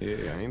anime? Yeah,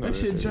 I ain't know that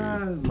shit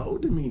John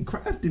molded me,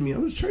 crafted me. I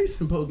was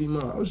tracing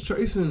Pokemon. I was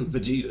tracing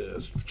Vegeta. I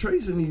was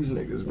tracing these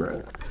niggas,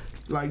 bro.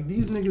 Like,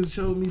 these niggas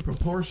showed me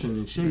proportion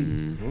and shape.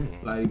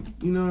 Mm-hmm. Like,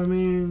 you know what I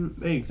mean?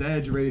 They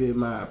exaggerated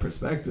my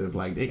perspective.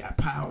 Like, they got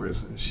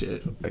powers and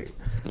shit. Like,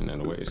 and in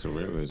a way, it's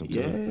surrealism, too.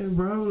 Yeah,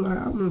 bro. Like,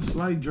 I'm a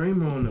slight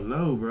dreamer on the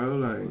low, bro.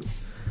 Like,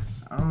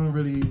 I don't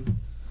really...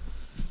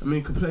 I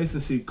mean,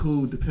 complacency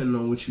cool depending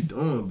on what you're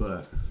doing,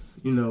 but...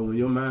 You know, when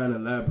your mind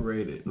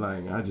elaborated,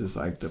 like, I just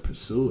like to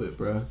pursue it,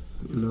 bro.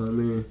 You know what I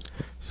mean?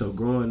 So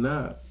growing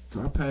up,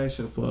 my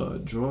passion for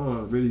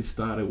drawing really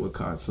started with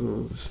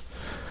cartoons.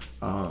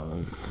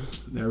 That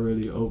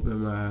really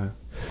opened my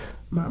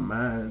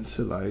mind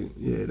to, like,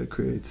 the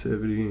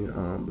creativity.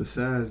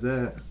 Besides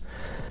that,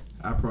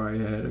 I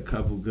probably had a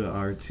couple good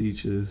art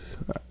teachers.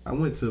 I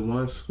went to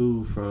one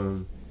school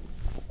from,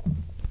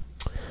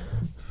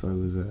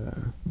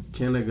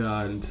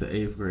 kindergarten to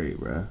 8th grade,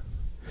 bro.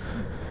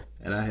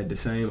 And I had the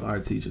same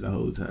art teacher the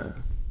whole time.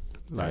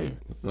 Like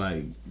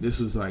this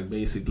was like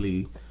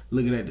basically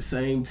looking at the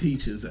same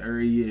teachers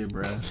every year,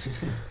 bro.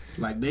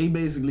 Like they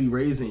basically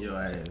raising your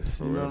ass.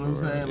 You know what I'm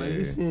saying? Like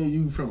they seeing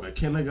you from a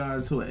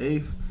kindergarten to an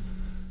 8th.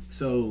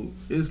 So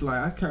it's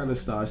like I kind of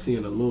started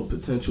seeing a little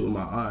potential in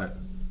my art.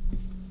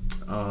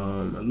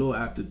 A little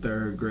after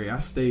 3rd grade, I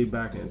stayed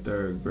back in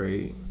 3rd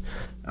grade.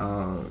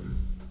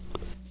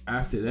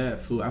 After that,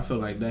 I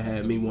felt like that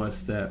had me one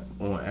step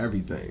on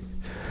everything.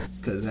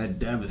 Cause that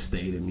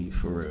devastated me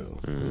for real.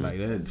 Mm-hmm. Like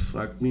that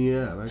fucked me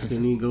up. I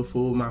couldn't even go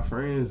forward with my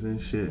friends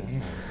and shit.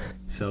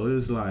 So it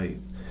was like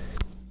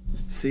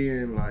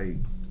seeing like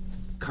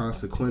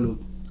consequential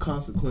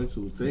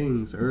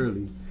things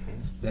early.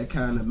 That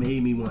kind of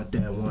made me want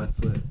that one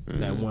foot,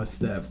 that one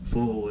step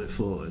forward.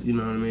 You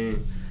know what I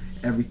mean?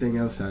 Everything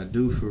else I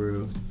do for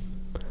real.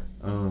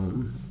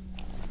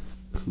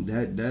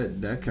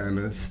 That kind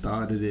of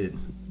started it.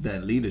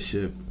 That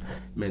leadership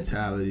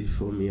mentality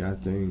for me, I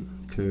think,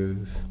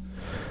 cause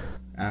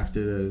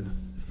after the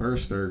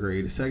first 3rd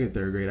grade, the second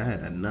 3rd grade, I had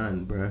a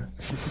nun, bruh.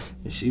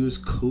 And she was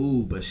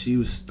cool, but she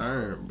was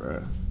stern,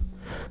 bruh.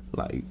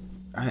 Like,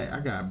 I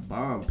got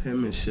bomb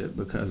penmanship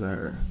because of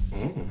her.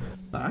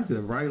 Like, I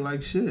could write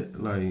like shit.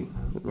 Like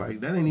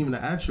that ain't even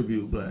an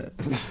attribute, but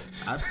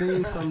I've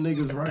seen some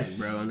niggas write,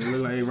 bro, and they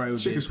look like they write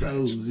with their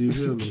toes, you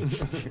feel me?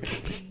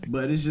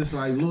 But it's just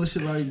like little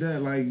shit like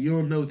that, like you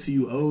don't know till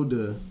you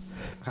older.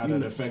 How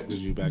that affected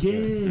you back then. Yeah,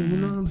 you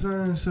know what I'm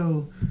saying?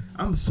 So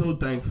I'm so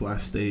thankful I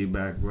stayed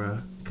back, bro.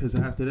 because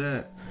after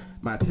that,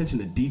 my attention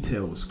to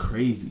detail was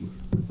crazy.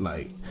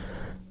 Like,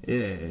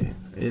 yeah,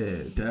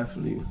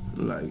 definitely.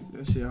 Like,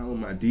 that shit on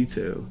my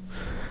detail.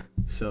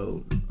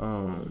 So,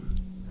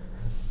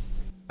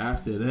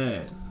 after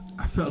that,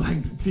 I felt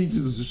like the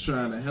teachers was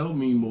trying to help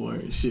me more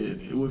and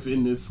shit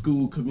within this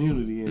school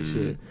community and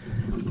shit.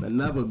 And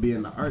never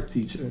being an art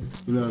teacher,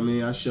 you know what I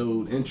mean? I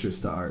showed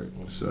interest to art.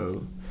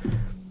 So,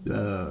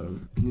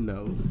 you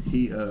know,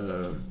 he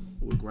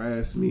would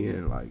grasp me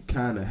and like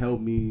kind of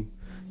help me,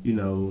 you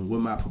know,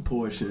 with my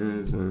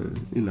proportions, and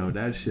you know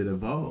that shit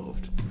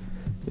evolved.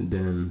 And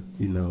then,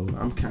 you know,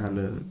 I'm kind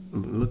of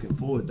looking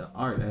forward to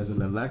art as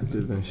an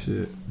elective and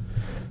shit.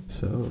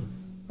 So,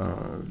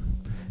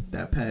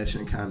 that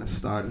passion kind of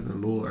started a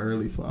little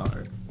early for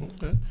art.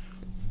 Okay.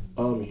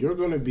 You're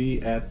going to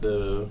be at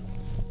the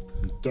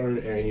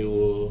 3rd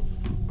annual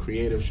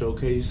creative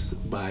showcase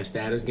by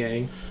Status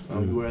Gang.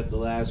 You were at the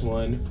last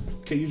one.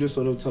 Can you just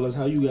sort of tell us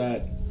how you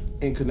got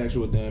in connection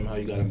with them, how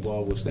you got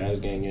involved with Status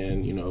Gang,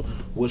 and you know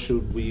what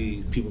should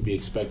people be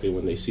expecting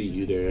when they see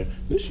you there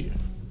this year?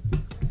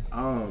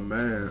 Oh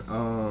man,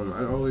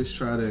 I always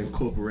try to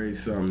incorporate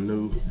something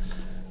new.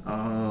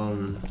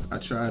 I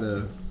try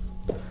to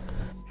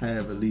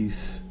have at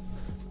least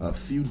a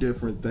few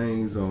different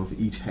things off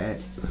each hat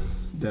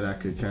that I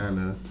could kind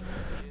of,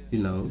 you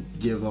know,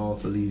 give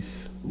off at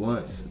least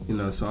once, you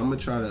know. So I'm gonna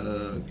try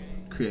to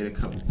create a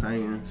couple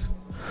paintings.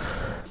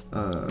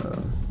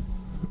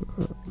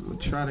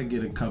 Try to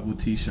get a couple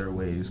t-shirt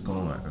waves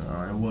going.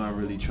 I wasn't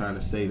really trying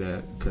to say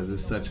that because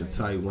it's such a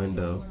tight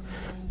window,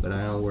 but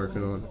I am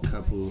working on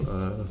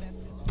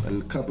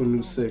a couple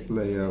new sick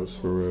layouts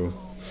for real.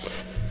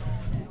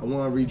 I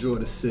want to redraw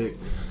the sick,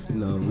 you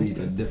know, read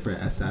a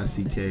different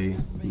SICK, you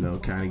know,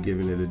 kind of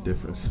giving it a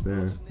different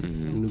spin,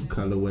 new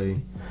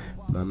colorway.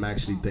 I'm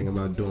actually thinking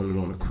about doing it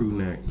on a crew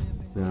neck,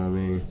 you know what I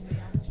mean?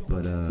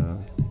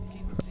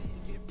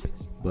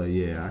 But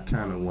yeah, I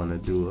kind of want to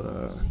do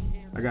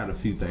I got a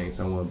few things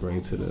I want to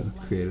bring to the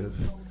creative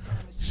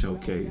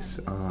showcase.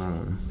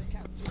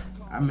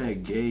 I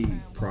met Gabe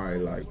probably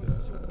like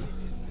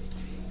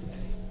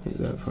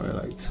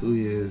 2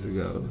 years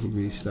ago. He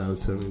reached out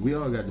to me. We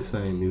all got the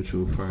same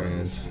mutual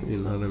friends, you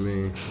know what I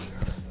mean?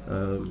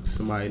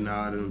 Somebody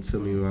nodded him to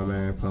me, my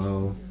man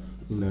Paul.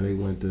 You know, they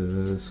went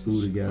to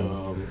school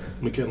together.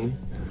 McKinley?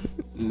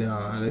 No,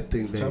 I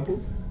think they...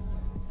 Temple?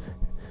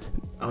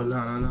 Oh,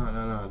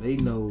 no. They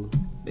know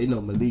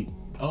Malik.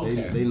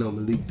 Okay. They know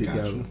Malik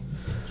together.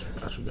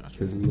 Gotcha.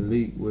 Because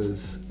Malik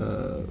was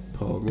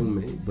Paul's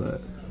roommate,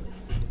 but...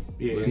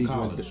 Yeah, in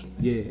college.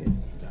 Yeah.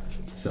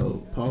 Gotcha.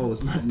 So, Paul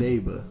was my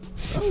neighbor.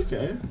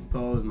 Okay.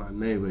 Paul was my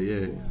neighbor,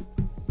 yeah.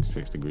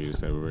 6 degrees of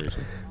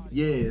separation.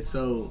 Yeah,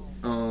 so,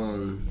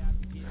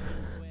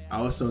 I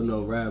also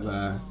know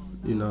Rabbi,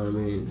 you know what I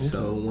mean? Okay.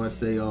 So, once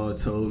they all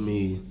told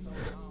me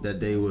that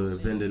they were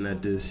vending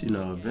at this, you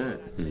know, event,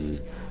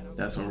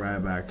 that's when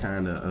Rabbi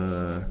kind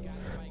of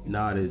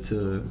nodded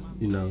to,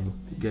 you know,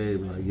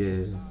 Gabe, like,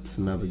 yeah, it's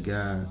another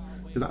guy.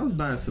 Because I was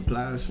buying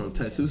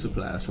tattoo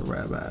supplies from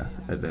Rabbi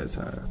at that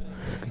time.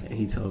 And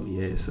he told me,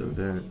 yeah, it's an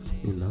event,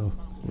 you know,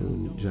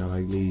 and John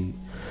like need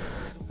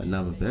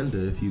another vendor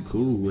if you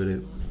cool with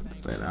it.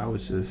 And I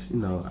was just, you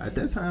know, at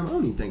that time, I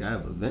don't even think I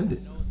ever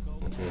vended.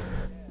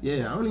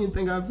 Yeah, I don't even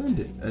think I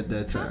vended at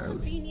that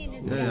time.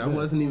 Yeah, I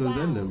wasn't even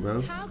vending,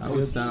 bro. I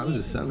was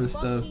just selling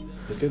stuff.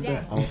 Look at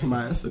that. Off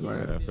my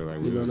Instagram. Yeah, I feel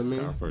like you know what I mean?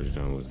 Our first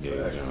jump was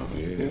Gabe Jump.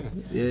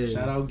 Yeah.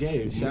 Shout out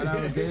Gabe. Shout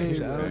out Gabe.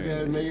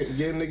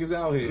 Getting niggas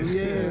out here.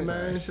 Yeah,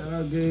 man. Shout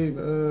out Gabe.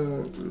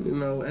 You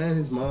know, and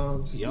his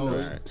moms. Yo, you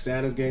know,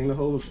 Status Gang, the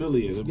whole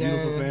affiliate, a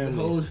beautiful family.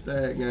 The whole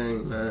Stat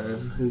Gang,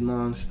 man. His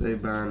mom stay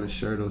buying a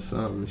shirt or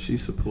something. She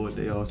support.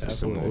 They also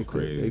support.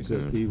 They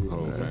good people.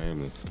 Whole man.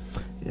 family.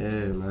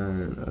 Yeah,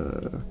 man.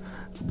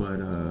 But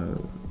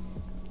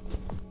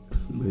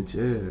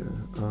yeah.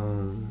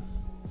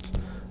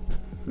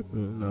 You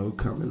know,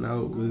 coming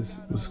out was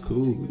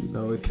cool. You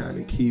know, it kind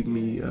of keep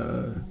me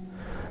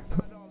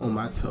on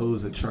my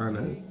toes of trying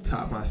to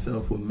top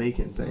myself with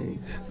making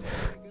things.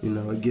 You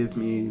know, it give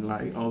me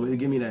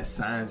that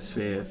science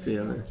fair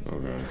feeling.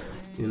 Okay.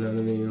 You know what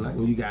I mean? Like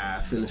when you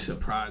gotta finish a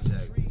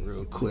project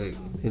real quick,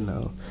 you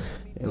know.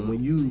 And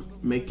when you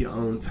make your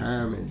own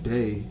time and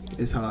day,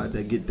 it's hard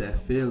to get that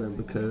feeling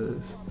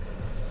because,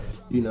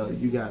 you know,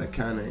 you gotta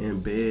kind of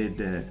embed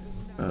that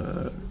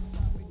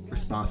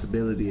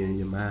responsibility in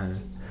your mind.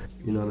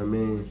 You know what I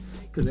mean?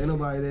 Because ain't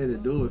nobody there to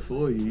do it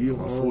for you. You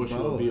own boss.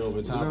 To be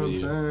over top of you.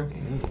 You know what I'm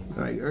saying?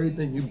 Like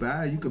everything you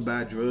buy, you could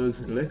buy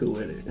drugs and liquor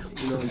with it.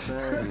 You know what I'm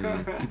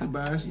saying? You could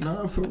buy,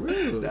 no, for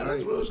real.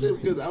 That's real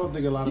shit. Because I don't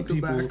think a lot of people.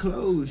 You could buy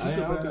clothes. I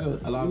don't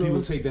think a lot of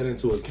people take that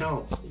into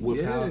account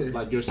with how,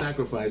 like, your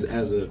sacrifice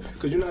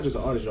because you're not just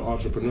an artist, you're an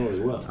entrepreneur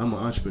as well. I'm an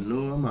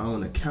entrepreneur. I'm my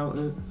own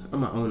accountant. I'm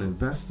my own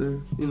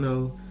investor. You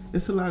know.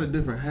 it's a lot of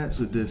different hats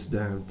with this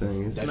damn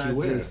thing. It's that not you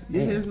wear. just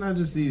it's not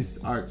just these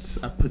arts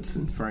I puts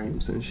in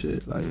frames and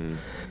shit. Like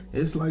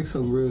it's like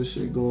some real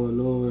shit going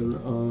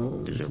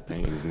on. Cause your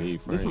paintings need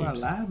frames. It's my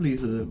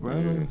livelihood,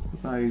 bro.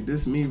 Like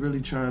this me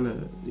really trying to,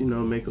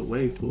 make a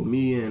way for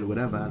me and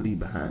whatever I leave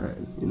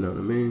behind. You know what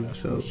I mean? That's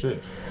so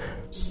shit.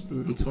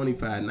 I'm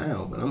 25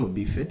 now, but I'm gonna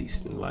be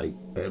 50. Like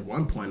at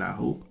one point, I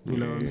hope. You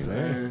know what I'm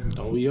saying?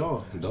 Don't we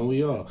all?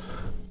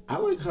 I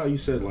like how you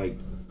said like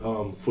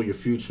for your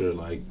future,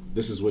 like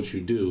this is what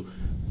you do.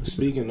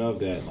 Speaking of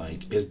that,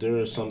 like, is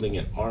there something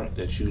in art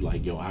that you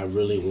like? Yo, I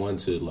really want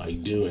to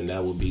like do, and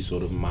that would be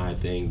sort of my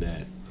thing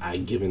that I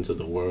give into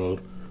the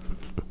world.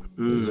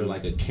 Is there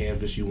like a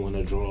canvas you want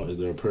to draw? Is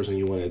there a person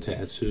you want to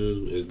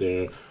tattoo?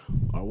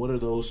 Or what are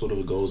those sort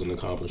of goals and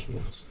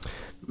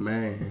accomplishments?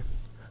 Man,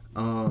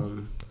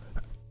 I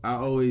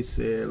always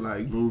said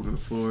like moving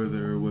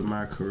further with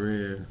my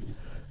career,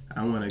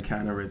 I want to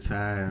kind of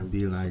retire and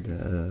be like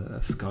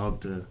a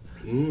sculptor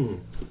and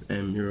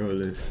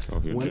muralist.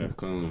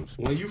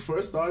 When you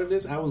first started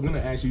this, I was gonna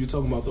ask you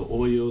talking about the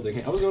oil. I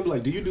was gonna be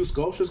like, do you do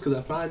sculptures? Because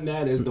I find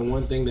that is the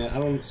one thing that I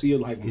don't see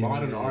like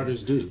modern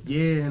artists do.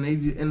 Yeah,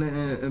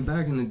 and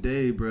back in the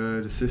day,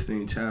 bro, the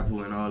Sistine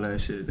Chapel and all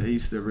that shit, they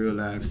used to real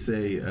life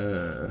say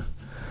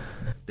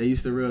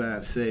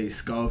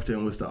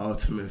sculpting was the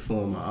ultimate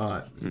form of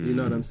art. You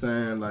know what I'm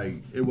saying?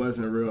 Like it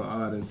wasn't real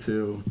art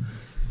until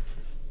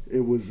it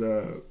was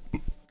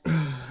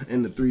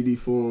in the 3D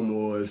form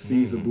or is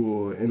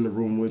feasible in the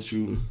room with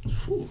you.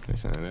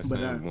 That's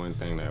one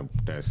thing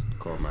that's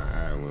caught my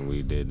eye when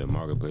we did the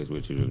marketplace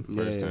with you the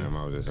first time.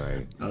 I was just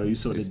like, oh, you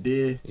saw the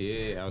dead?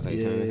 Yeah, I was like, I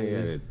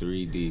had a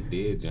 3D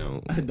dead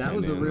jump. That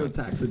was a real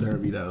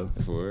taxidermy though.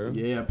 For real?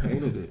 Yeah, I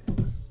painted it.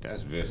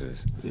 That's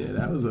vicious. Yeah,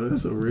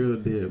 that's a real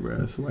dead,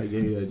 bro. Somebody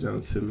gave that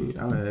junk to me.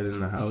 I had it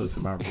in the house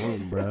in my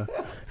room, bro.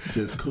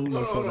 Just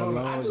cooling for the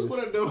longest. I just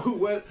want to know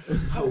what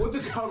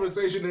the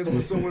conversation is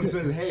when someone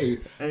says, "Hey,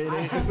 I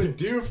have a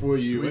deer for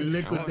you." We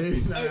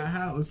liquidating our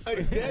house.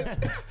 A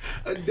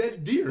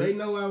dead deer. They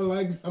know I'm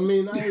like. I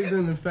mean, not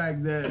even the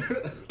fact that.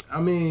 I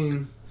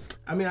mean,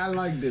 I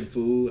liked it,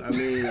 fool. I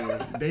mean,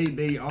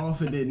 they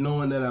offered it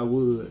knowing that I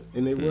would,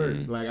 and it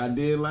worked. Like I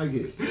did like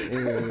it,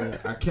 and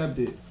I kept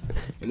it.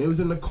 And it was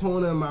in the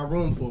corner of my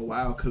room for a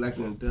while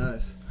collecting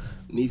dust.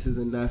 Nieces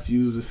and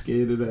nephews were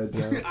scared of that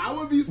junk. I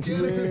would be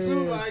scared of it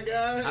too, my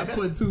guy. I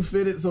put 2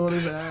 fitteds on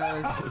his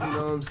ass. You know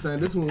what I'm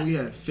saying? This when we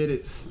had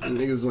fitteds.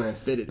 Niggas wearing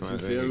fitteds, you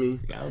feel me?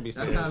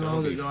 That's how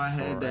long ago I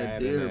had that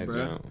deer,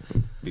 bro.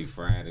 Be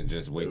fried and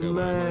just wake up.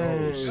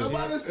 Man. I'm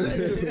about to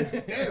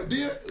say, damn,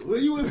 deer, where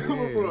you was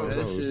coming from?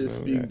 That shit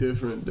speak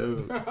different, though.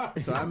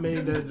 So I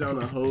made that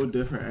junk a whole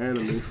different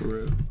animal, for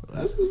real.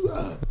 That's what's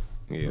up.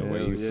 Yeah,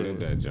 when you flip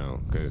that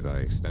junk, because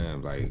like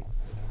stamp, like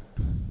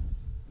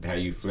how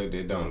you flipped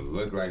it don't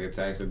look like a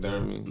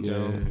taxidermy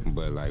junk,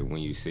 but like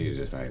when you see it, it's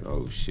just like,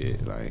 oh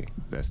shit, like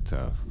that's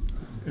tough.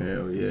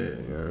 Hell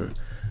yeah.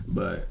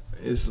 But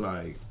it's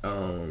like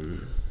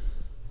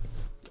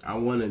I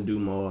want to do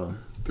more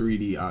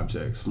 3D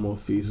objects, more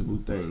feasible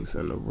things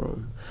in the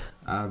room.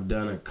 I've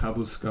done a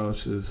couple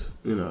sculptures,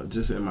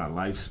 just in my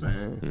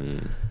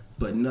lifespan.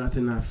 But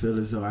nothing I feel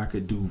as though I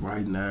could do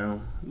right now,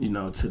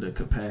 to the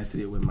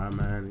capacity where my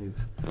mind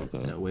is. Okay.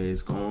 That way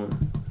it's going.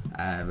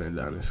 I haven't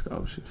done a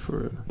sculpture for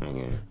real.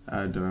 Okay.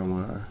 I've done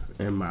one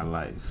in my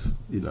life,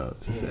 to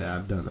say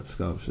I've done a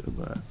sculpture,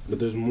 but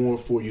there's more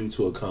for you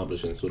to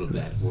accomplish in sort of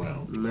that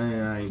realm.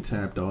 Man, I ain't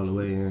tapped all the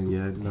way in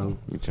yet, no.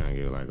 You trying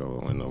to get like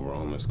on the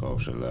Roman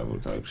sculpture level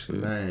type shit?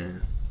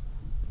 Man.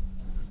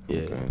 Yeah.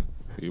 Okay.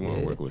 You want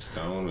to work with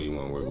stone or you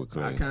want to work with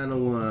clay? I kind of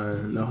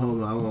want, I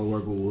want to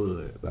work with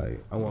wood. Like,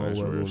 I want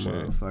to work with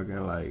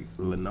motherfucking, like,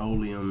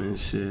 linoleum and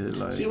shit.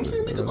 Like, see what I'm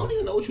saying? Niggas don't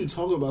even know what you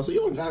talking about, so you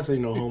don't gotta say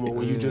no homo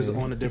when you just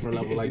on a different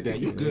level like that.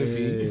 You good,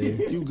 B.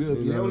 You good,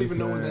 B. They don't even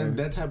know what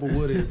that type of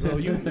wood is, so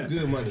you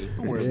good money.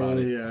 Don't worry about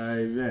it. Yeah, I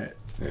ain't that.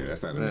 Yeah,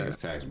 that's how the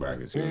niggas tax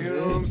brackets. You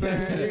know what I'm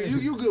saying?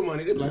 You good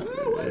money. They be like,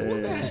 oh,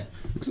 what's that?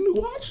 It's a new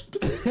watch?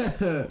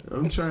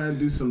 I'm trying to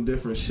do some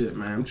different shit,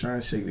 man. I'm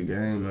trying to shake the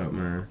game up,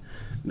 man.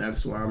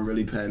 That's why I'm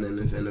really patenting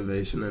this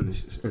innovation and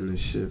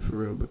this shit for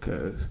real,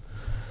 because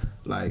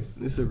like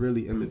it's a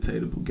really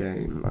imitatable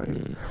game. Like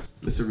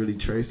it's a really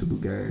traceable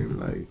game.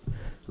 Like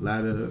a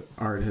lot of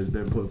art has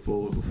been put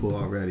forward before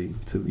already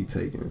to be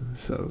taken.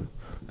 So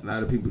a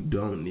lot of people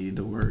don't need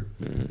to work.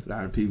 A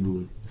lot of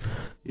people,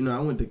 I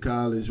went to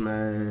college,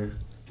 man,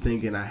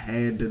 thinking I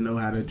had to know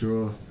how to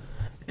draw,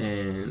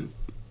 and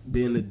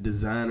being a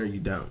designer, you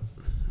don't.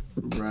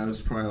 Bro,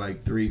 it's probably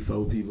like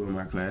 3-4 people in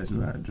my class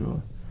knew how to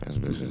draw.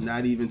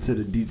 Not even to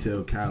the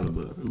detailed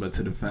caliber, but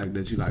to the fact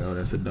that you like, oh,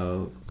 that's a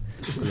dog.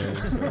 You know what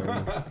I'm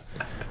saying?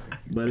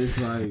 But it's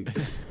like,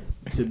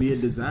 to be a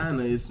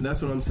designer,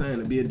 that's what I'm saying.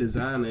 To be a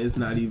designer, it's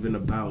not even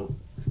about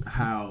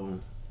how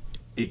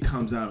it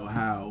comes out or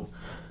how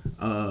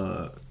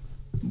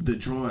the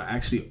drawing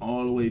actually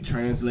all the way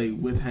translate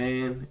with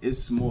hand.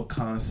 It's more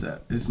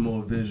concept. It's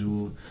more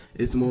visual.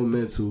 It's more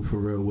mental for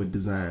real with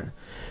design.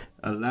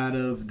 A lot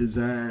of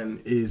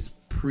design is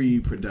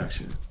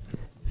pre-production.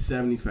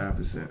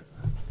 75%.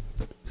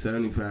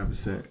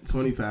 75%.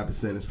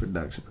 25% is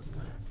production.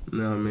 You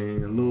know what I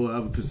mean? A little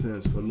other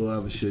percents for a little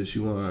other shit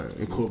you want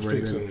to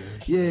incorporate in.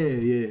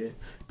 Yeah.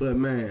 But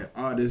man,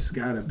 artists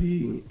gotta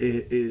be,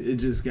 it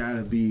just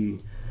gotta be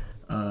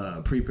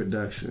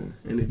pre-production.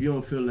 And if you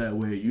don't feel that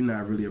way, you're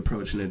not really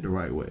approaching it the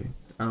right way.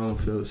 I don't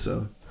feel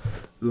so.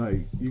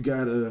 Like, you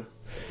gotta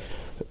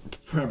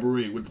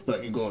preparate what the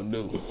fuck you gonna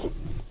do.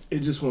 It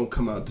just won't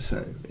come out the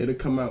same. It'll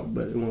come out,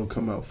 but it won't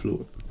come out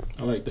fluid.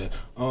 I like that.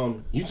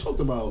 You talked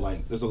about,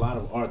 like, there's a lot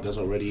of art that's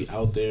already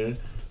out there,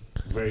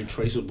 very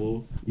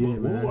traceable. Yeah,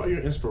 who are your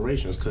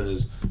inspirations?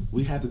 Because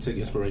we have to take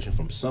inspiration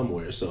from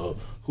somewhere. So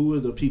who are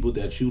the people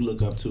that you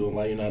look up to, and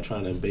why you're not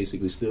trying to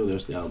basically steal their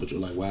style, but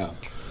you're like, wow,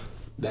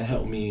 that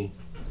helped me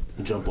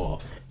jump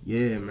off?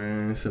 Yeah,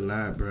 man, it's a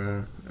lot,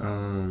 bro.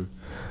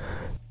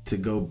 To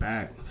go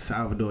back,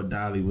 Salvador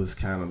Dali was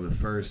kind of the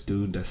first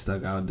dude that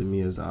stuck out to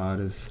me as an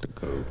artist. The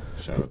GOAT.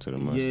 Shout out to the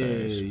mustache.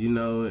 Yeah, you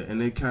know,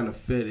 and it kind of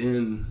fit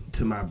in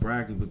to my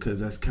bracket because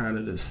that's kind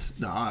of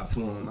the art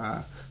form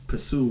I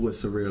pursue with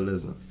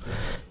surrealism.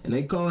 And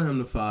they call him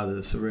the father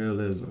of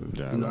surrealism.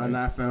 You know, and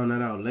I found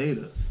that out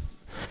later.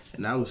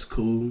 And that was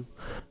cool.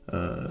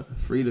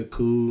 Frida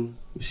cool.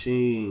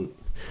 She ain't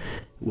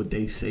what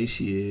they say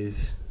she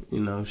is. You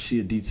know, she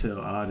a detailed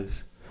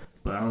artist.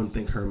 But I don't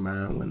think her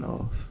mind went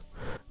off.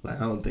 Like,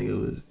 I don't think it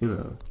was, you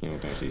know. You don't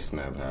think she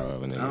snapped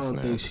however nigga I don't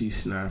snapped? think she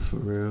snapped for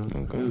real.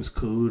 Okay. It was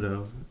cool,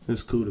 though. It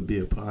was cool to be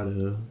a part of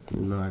her, you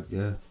know, I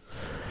guess.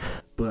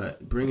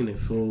 But bringing it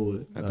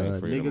forward, I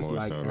think niggas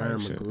like Aaron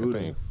McGruder. I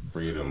think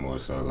Freedom more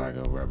so like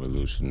a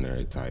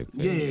revolutionary type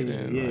thing.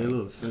 Yeah, a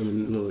little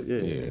feminine,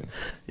 yeah.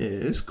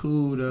 It's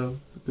cool, though.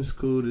 It's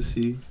cool to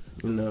see.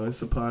 You know,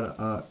 it's a part of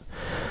art.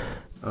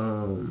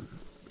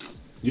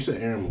 You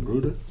said Aaron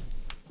McGruder?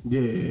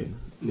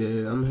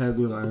 Yeah, I'm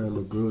happy on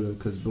Aaron McGruder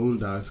because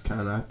Boondocks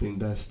I think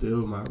that's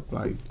still my,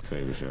 like...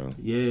 favorite show?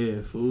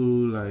 Yeah,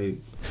 fool, like...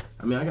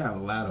 I mean, I got a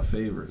lot of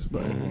favorites,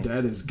 but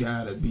that has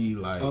gotta be,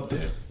 like... Up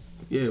there.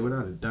 Yeah,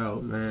 without a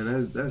doubt,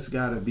 man. That's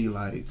gotta be,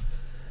 like...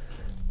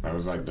 That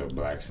was like the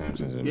Black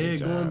Simpsons. Yeah,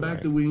 going back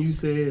to when you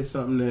said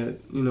something that,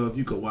 you know, if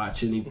you could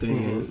watch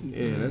anything,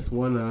 that's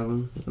one of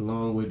them,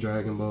 along with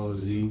Dragon Ball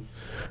Z,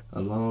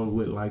 along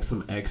with, like,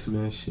 some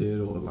X-Men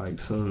shit, or, like,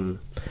 some...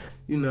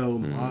 You know,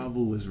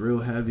 Marvel was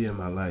real heavy in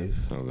my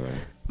life. Okay.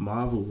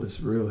 Marvel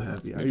was real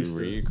heavy. Did you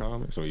read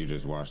comics or you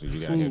just watched it?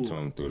 You got hit to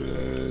them through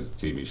the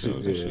TV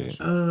shows and shit?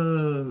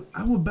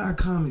 I would buy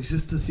comics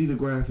just to see the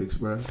graphics,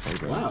 bro.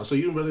 Okay. Wow, so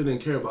you really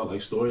didn't care about,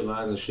 like,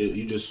 storylines and shit.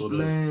 You just sort of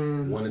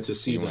wanted to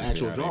see the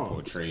actual drawing. They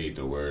portrayed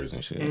the words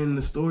and shit. And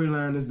the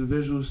storyline is the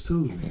visuals,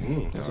 too.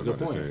 That's a good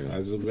point.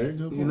 That's a very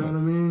good point. You know what I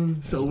mean?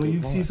 So when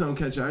you see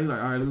something catch your eye, you're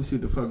like, all right, let me see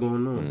what the fuck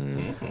going on.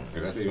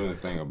 That's even the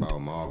thing about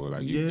Marvel.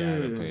 Like, you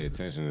gotta pay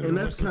attention to and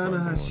that's kind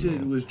of how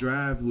shit was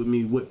driving with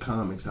me with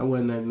comics. I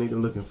wasn't that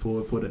nigga looking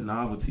for the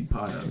novelty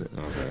part of it.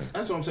 Okay.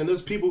 That's what I'm saying.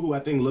 There's people who I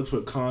think look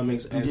for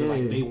comics as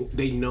like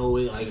they know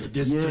it, like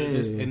this,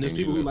 and there's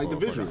people who like the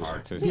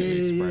visuals.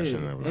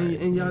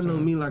 And y'all know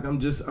me, like I'm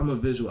a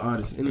visual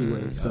artist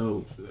anyway.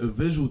 So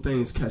visual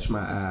things catch my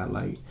eye.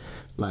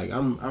 Like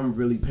I'm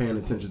really paying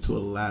attention to a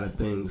lot of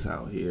things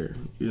out here.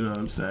 You know what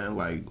I'm saying?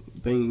 Like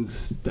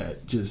things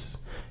that just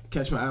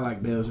catch my eye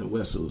like bells and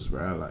whistles,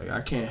 bro. Like I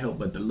can't help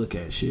but to look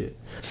at shit.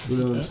 You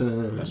know what I'm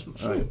saying?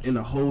 That's like in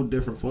a whole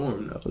different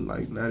form though.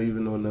 Like not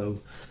even on no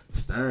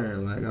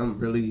stern. Like I'm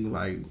really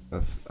like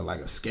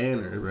a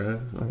scanner,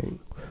 bro. Like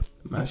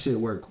my shit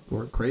work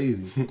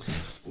crazy.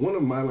 One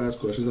of my last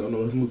questions, I don't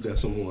know if move that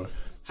some more.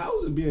 How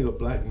is it being a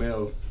black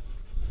male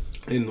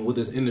in with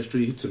this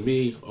industry? To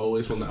me,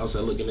 always from the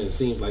outside looking in, it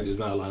seems like there's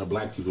not a lot of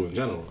black people in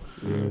general.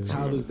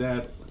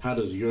 How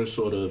does your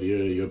sort of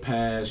your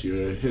past,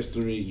 your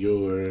history,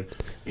 your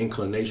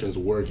inclinations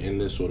work in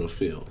this sort of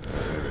field?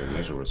 The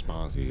initial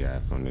response he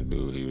got from the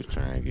dude he was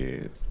trying to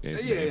get.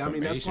 Yeah, I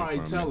mean that's probably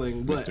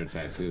telling. Mr.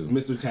 Tattoo.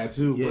 Mr.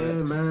 Tattoo.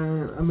 Yeah,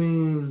 man. I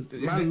mean,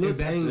 is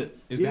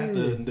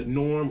that the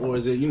norm, or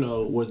is it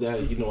was that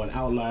an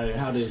outlier?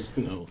 How does for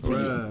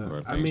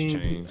you? I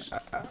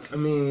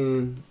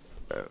mean,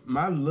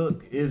 my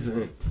look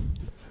isn't.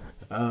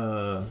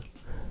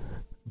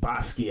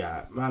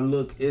 Basquiat. My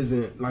look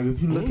isn't like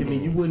if you look at me,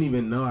 you wouldn't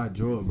even know I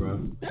draw, bro.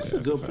 That's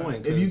a good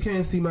point. If you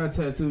can't see my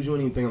tattoos, you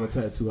wouldn't even think I'm a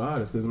tattoo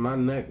artist. Because my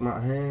neck, my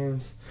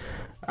hands,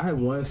 I had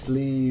one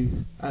sleeve,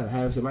 I had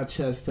half sleeve, my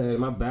chest tatted,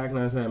 my back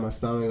not tatted, my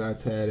stomach not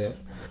tatted.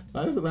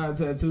 Like, there's a lot of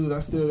tattoos I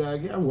still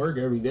gotta get. I work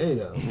every day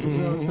though. You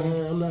know what I'm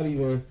saying? I'm not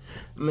even.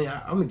 I mean,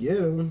 I'm gonna get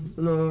them.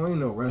 I ain't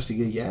no rush to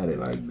get at it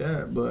like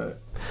that. But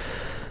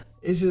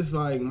it's just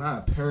like my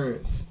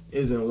appearance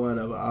isn't one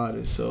of an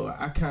artist, so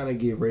I kind of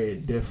get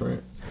read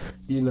different.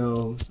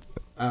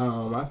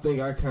 I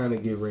think I kind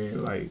of get read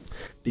like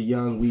the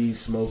young weed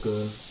smoker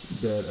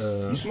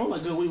that. You smell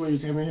like good weed when you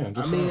came in here.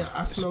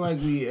 I smell like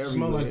weed everywhere.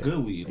 Smell like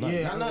good weed.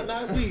 Like,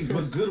 not weed,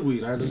 but good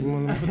weed. I just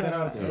want to put that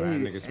out there. Right,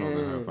 niggas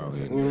smoking herb out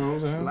here. You know what I'm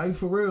saying? Like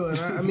for real.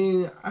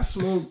 And I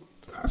smoke.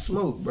 I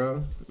smoke,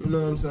 bro. You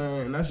know what I'm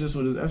saying? And that's just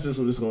what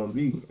it's gonna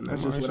be, and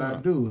that's just what I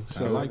do.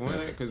 So I like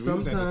that because we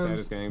was at the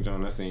Status Gang,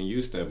 John. I seen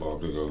you step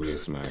off to go get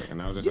smacked,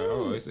 and I was just like,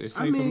 oh, it's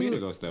safe for me to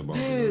go step off.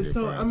 Yeah,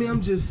 so I mean,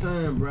 I'm just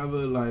saying,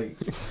 brother, like.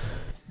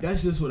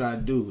 That's just what I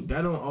do.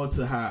 That don't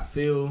alter how I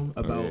feel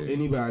about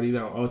anybody. That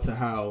don't alter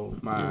how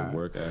my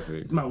work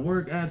ethic. My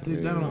work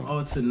ethic. That don't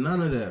alter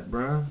none of that,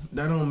 bro.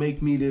 That don't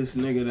make me this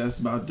nigga that's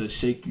about to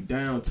shake you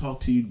down, talk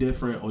to you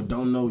different, or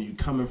don't know where you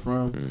coming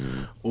from,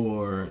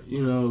 or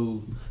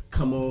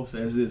come off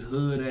as this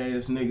hood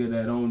ass nigga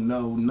that don't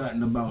know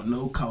nothing about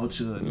no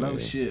culture, no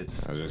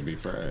shits. I'll just be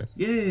fried.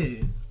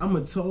 Yeah, I'm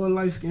a tall,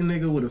 light skinned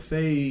nigga with a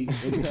fade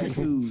and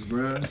tattoos,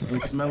 bro,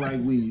 and smell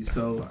like weed.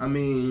 So I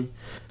mean.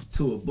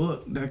 To a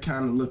book, that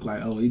kind of look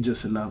like, oh, he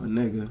just another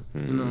nigga.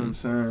 You know what I'm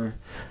saying?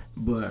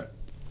 But,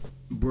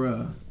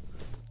 bruh,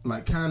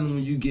 like, kind of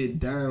when you get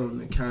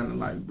down and kind of,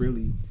 like,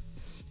 really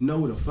know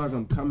where the fuck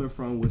I'm coming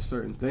from with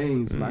certain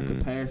things, my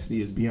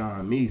capacity is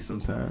beyond me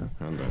sometimes.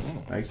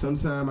 Like,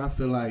 sometimes I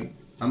feel like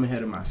I'm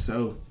ahead of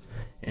myself.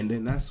 And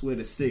then that's where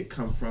the sick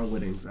come from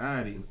with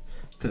anxiety.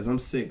 Because I'm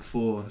sick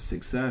for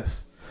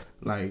success.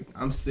 Like,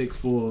 I'm sick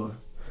for,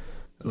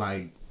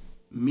 like,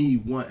 me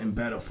wanting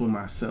better for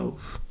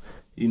myself.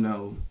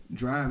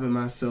 Driving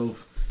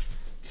myself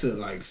to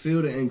like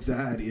feel the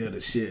anxiety of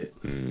the shit,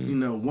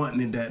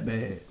 wanting it that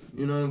bad.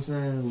 You know what I'm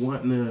saying?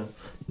 Wanting to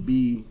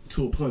be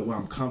to a point where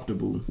I'm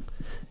comfortable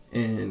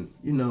and,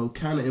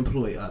 kind of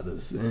employ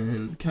others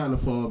and kind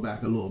of fall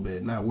back a little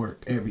bit, not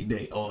work every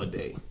day, all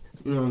day.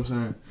 You know what I'm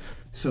saying?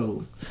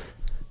 So,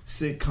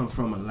 sick come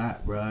from a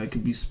lot, bro. It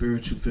could be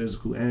spiritual,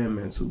 physical, and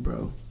mental,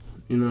 bro.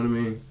 You know what I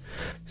mean?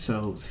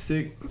 So,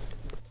 sick,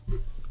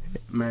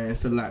 man,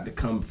 it's a lot to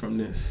come from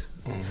this.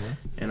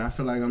 And I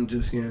feel like I'm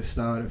just getting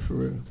started for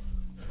real.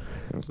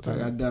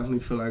 Like I definitely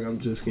feel like I'm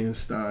just getting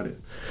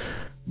started.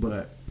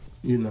 But,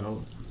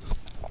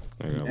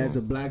 as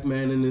a black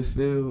man in this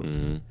field,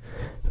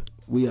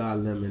 we are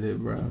limited,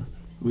 bro.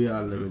 We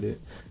are limited.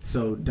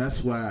 So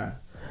that's why,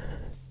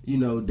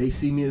 they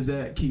see me as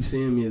that, keep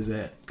seeing me as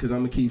that, because I'm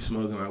going to keep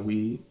smoking my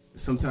weed.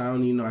 Sometimes I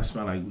don't even know I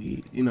smell like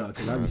weed,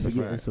 because I be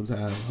forgetting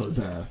sometimes the whole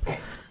time.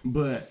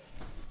 But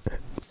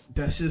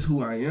that's just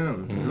who I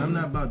am, and I'm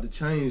not about to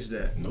change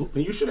that. Nope,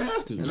 and you should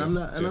have to. And I'm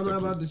not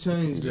about to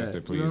change that. Just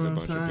to please a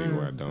bunch of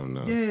people I don't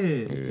know.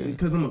 Yeah,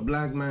 because I'm a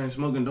black man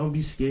smoking. Don't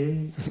be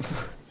scared.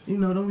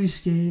 Don't be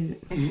scared.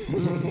 You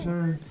know what I'm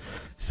saying?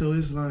 So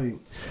it's like,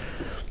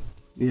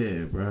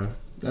 yeah, bro.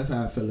 That's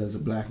how I feel as a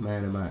black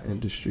man in my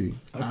industry.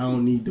 I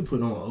don't need to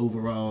put on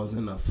overalls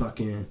and a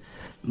fucking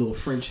little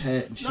French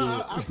hat and shit.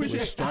 No, I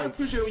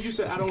appreciate when you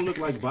said I don't look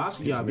like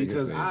Basquiat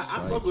because I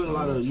fuck with a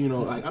lot of,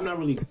 like I'm not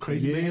really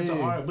crazy big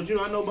into art, but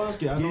I know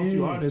Basquiat. I know a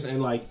few artists,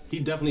 and like he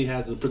definitely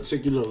has a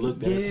particular look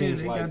that it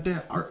seems like got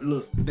that art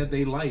look that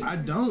they like. I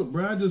don't,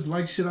 bro. I just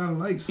like shit I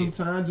like. Sometimes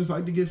I just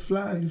like to get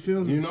fly. You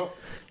feel me?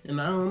 And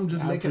I'm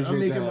just making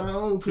my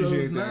own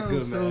clothes now.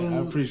 Good, so man. I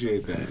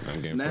appreciate that.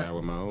 I'm getting fly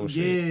with my own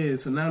shit. Yeah,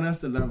 so now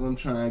that's the level I'm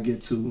trying to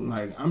get to.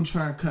 Like I'm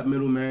trying to cut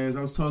middlemans.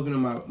 I was talking to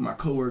my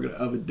coworker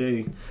the other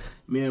day.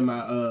 Me and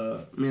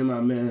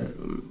my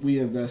man, we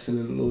invested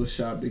in a little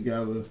shop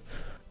together.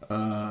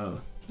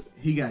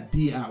 He got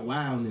DIY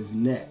on his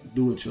neck,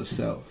 do it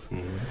yourself.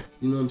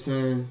 You know what I'm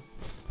saying?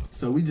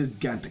 So we just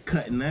got to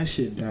cutting that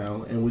shit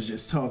down and was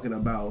just talking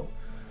about,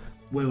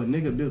 well, a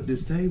nigga built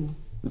this table.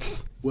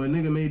 Well, a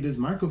nigga made this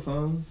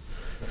microphone.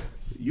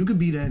 You could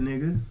be that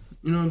nigga.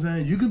 You know what I'm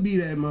saying? You could be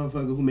that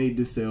motherfucker who made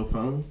this cell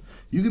phone.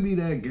 You could be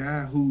that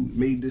guy who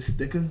made this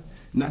sticker.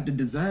 Not the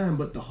design,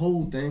 but the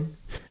whole thing.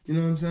 You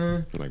know what I'm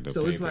saying? Like the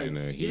so it's like,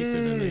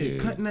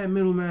 cutting that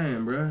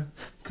middleman, bruh.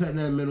 Cutting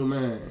that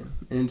middleman.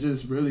 And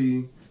just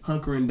really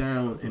hunkering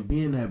down and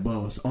being that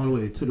boss all the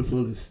way to the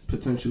fullest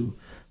potential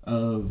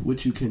of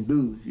what you can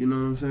do. You know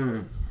what I'm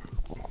saying?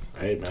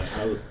 Hey man,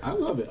 I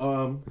love it.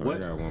 I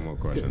got one more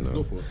question though.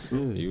 Go for it. Yeah.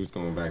 You was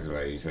going back to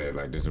like you said,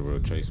 like this is a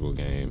real traceable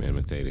game,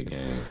 imitated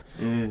game.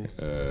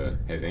 Yeah.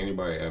 Has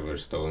anybody ever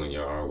stolen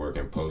your artwork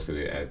and posted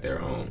it as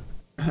their own?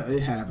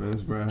 It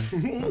happens, bro.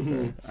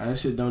 That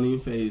shit don't even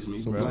faze me,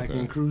 some bro. Black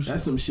and Crucial.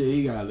 That's some shit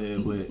he gotta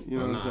live with. You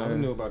know what I'm saying? I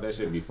knew about that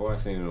shit before I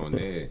seen it on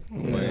there.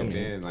 But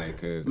then, like,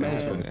 cause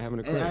man,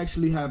 it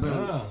actually happened.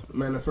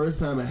 Man, the first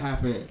time it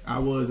happened, I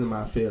was in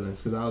my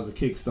feelings because I was a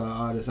Kickstarter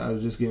artist. I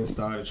was just getting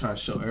started, trying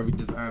to show every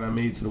design I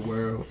made to the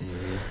world.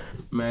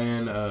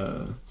 Man,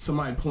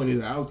 somebody pointed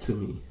it out to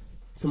me.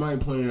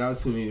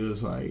 It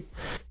was like,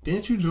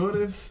 didn't you draw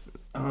this?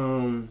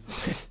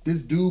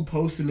 This dude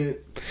posting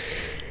it.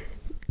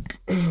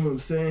 I'm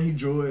saying he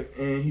drew it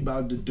and he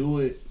about to do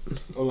it,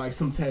 or like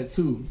some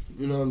tattoo.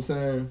 You know what I'm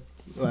saying?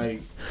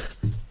 Like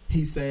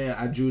he's saying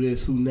I drew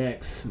this. Who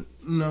next?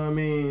 You know what I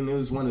mean? It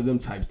was one of them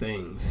type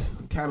things.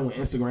 Kind of when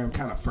Instagram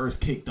kind of first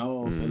kicked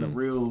off and the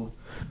real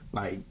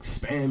like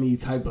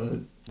spammy type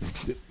of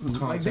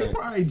like they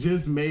probably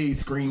just made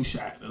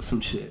screenshot or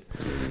some shit.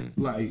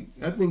 Like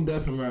I think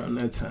that's around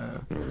that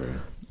time.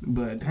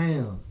 But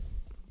damn.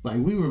 Like,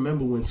 we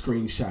remember when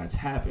screenshots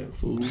happened,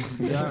 fool.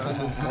 Y'all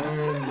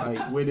understand,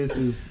 like, where this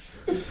is,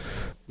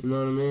 You know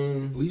what I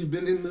mean? We've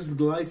been in this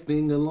life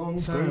thing a long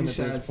time.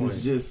 Screenshots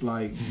is just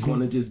like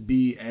gonna just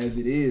be as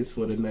it is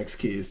for the next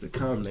kids to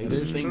come. They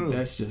just think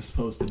that's just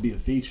supposed to be a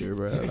feature,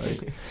 bro.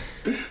 Like,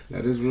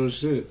 that is real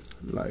shit.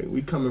 Like,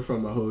 we coming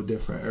from a whole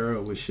different era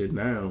with shit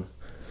now.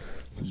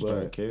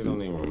 But kids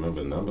don't even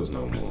remember numbers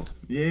no more.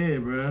 Yeah,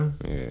 bro.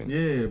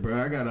 Yeah,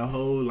 bro. I got a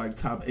whole like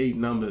top 8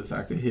 numbers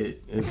I could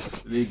hit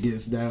if it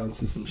gets down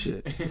to some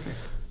shit.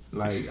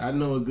 Like, I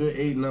know a good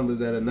 8 numbers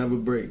that'll never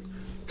break.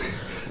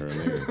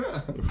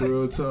 For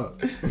real talk.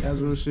 That's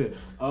real shit.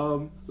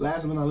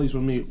 Last but not least for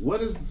me,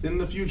 what is in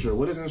the future?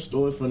 What is in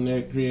store for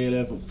Nick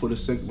Creative, for the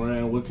Sick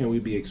brand? What can we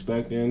be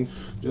expecting?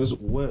 Just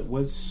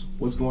what's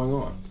going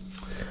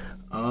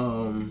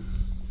on?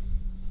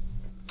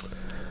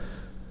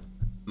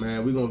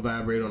 Man, we're gonna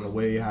vibrate on a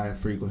way higher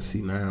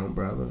frequency now,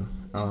 brother.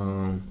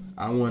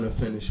 I want to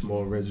finish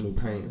more original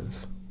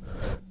paintings.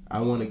 I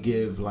want to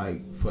give,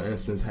 like, for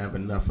instance, have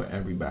enough for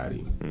everybody.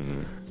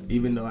 Mm-hmm.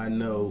 Even though I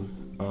know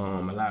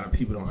a lot of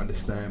people don't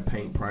understand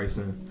paint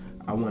pricing,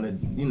 I want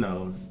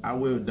to, I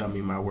will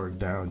dummy my work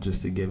down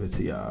just to give it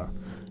to y'all.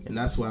 And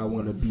that's where I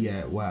want to be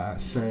at, why I'm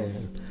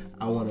saying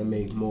I want to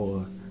make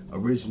more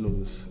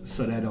originals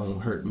so that don't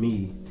hurt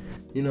me.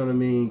 You know what I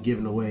mean?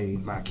 Giving away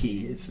my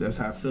kids. That's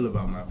how I feel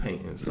about my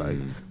paintings. Like,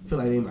 I feel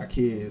like they my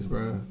kids,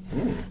 bro.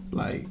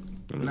 Like,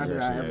 not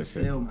that I ever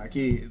sell my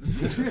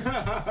kids,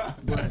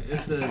 but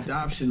it's the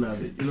adoption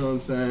of it. You know what I'm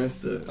saying? It's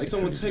the like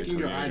someone taking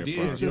your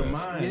ideas, your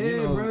mind.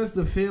 Yeah, bro. It's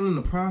the feeling,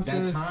 the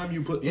process. That time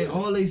you put. And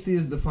all they see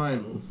is the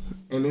final,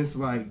 and it's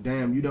like,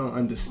 damn, you don't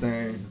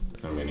understand.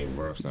 How many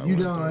births I You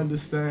don't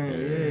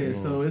understand. Yeah.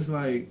 So it's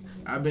like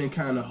I've been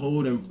kind of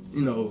holding,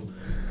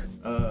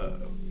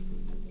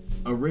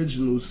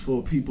 originals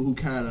for people who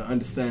kind of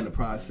understand the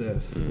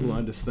process, who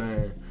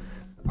understand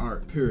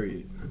art,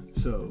 period.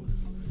 So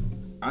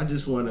I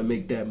just want to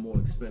make that more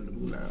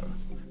expendable now.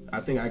 I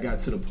think I got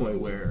to the point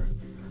where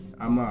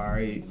I'm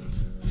alright,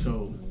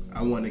 so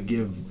I want to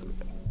give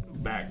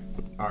back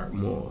art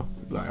more.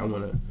 Like, I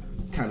want to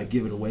kind of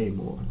give it away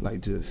more.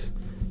 Like, just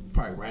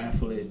probably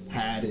raffle it,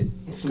 hide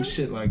it, some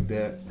shit like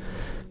that.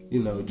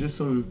 Just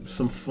some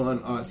fun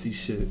artsy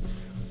shit.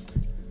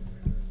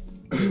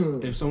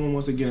 If someone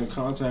wants to get in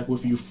contact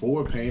with you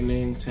for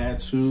painting,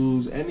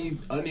 tattoos, any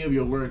of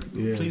your work,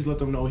 please let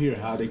them know here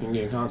how they can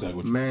get in contact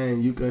with you.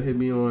 Man, you can hit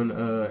me on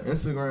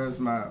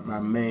Instagram's my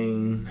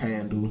main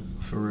handle,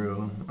 for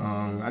real.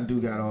 I do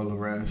got all the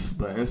rest,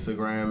 but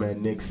Instagram at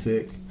Nick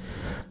Sick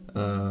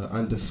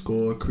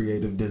 _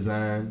 creative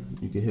design.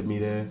 You can hit me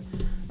there.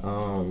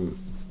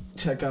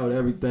 Check out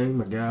everything,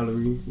 my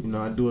gallery.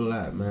 I do a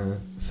lot, man.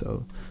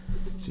 So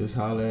just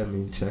holler at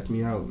me. Check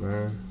me out,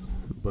 man.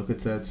 Book a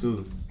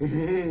tattoo.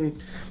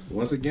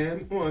 Once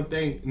again, I want to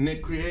thank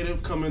Nick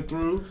Creative coming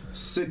through.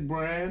 Sick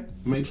brand.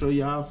 Make sure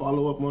y'all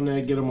follow up on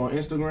that. Get them on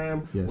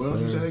Instagram. Yes, Where else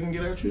sir. you say they can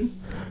get at you?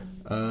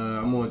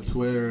 I'm on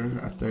Twitter,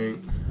 I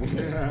think,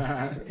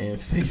 and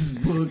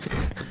Facebook.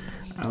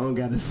 I don't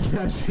got a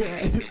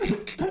Snapchat.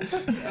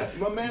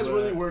 My man's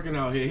really working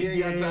out here. He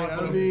ain't got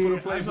time for the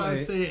play. That's why I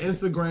say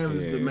Instagram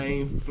is the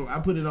main.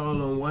 I put it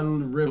all on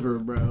one river,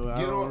 bro.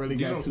 I don't really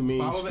got too many.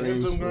 Follow the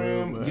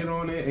Instagram, get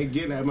on it, and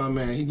get at my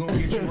man. He gonna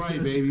get you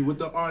right, baby, with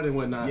the art and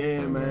whatnot.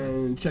 Yeah,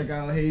 man. Check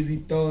out Hazy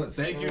Thoughts.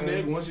 Thank you,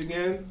 Nick, once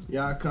again.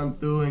 Y'all come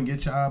through and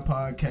get y'all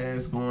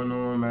podcast going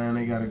on, man.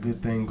 They got a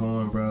good thing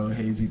going, bro.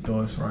 Hazy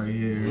Thoughts right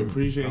here. We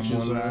appreciate you,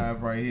 I'm on sir.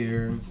 live right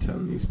here,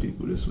 telling these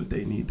people this is what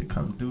they need to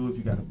come do. If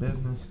you got a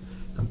business,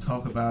 come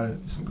talk about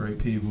it. Some great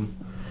people.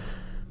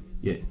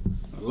 Yeah.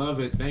 I love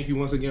it. Thank you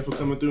once again for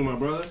coming through, my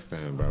brother.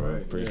 Stand by,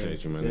 right.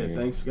 Appreciate you, man. Yeah,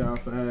 thanks, God,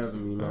 for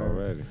having me, man.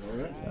 Alrighty.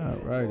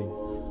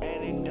 Alrighty.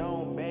 And it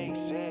don't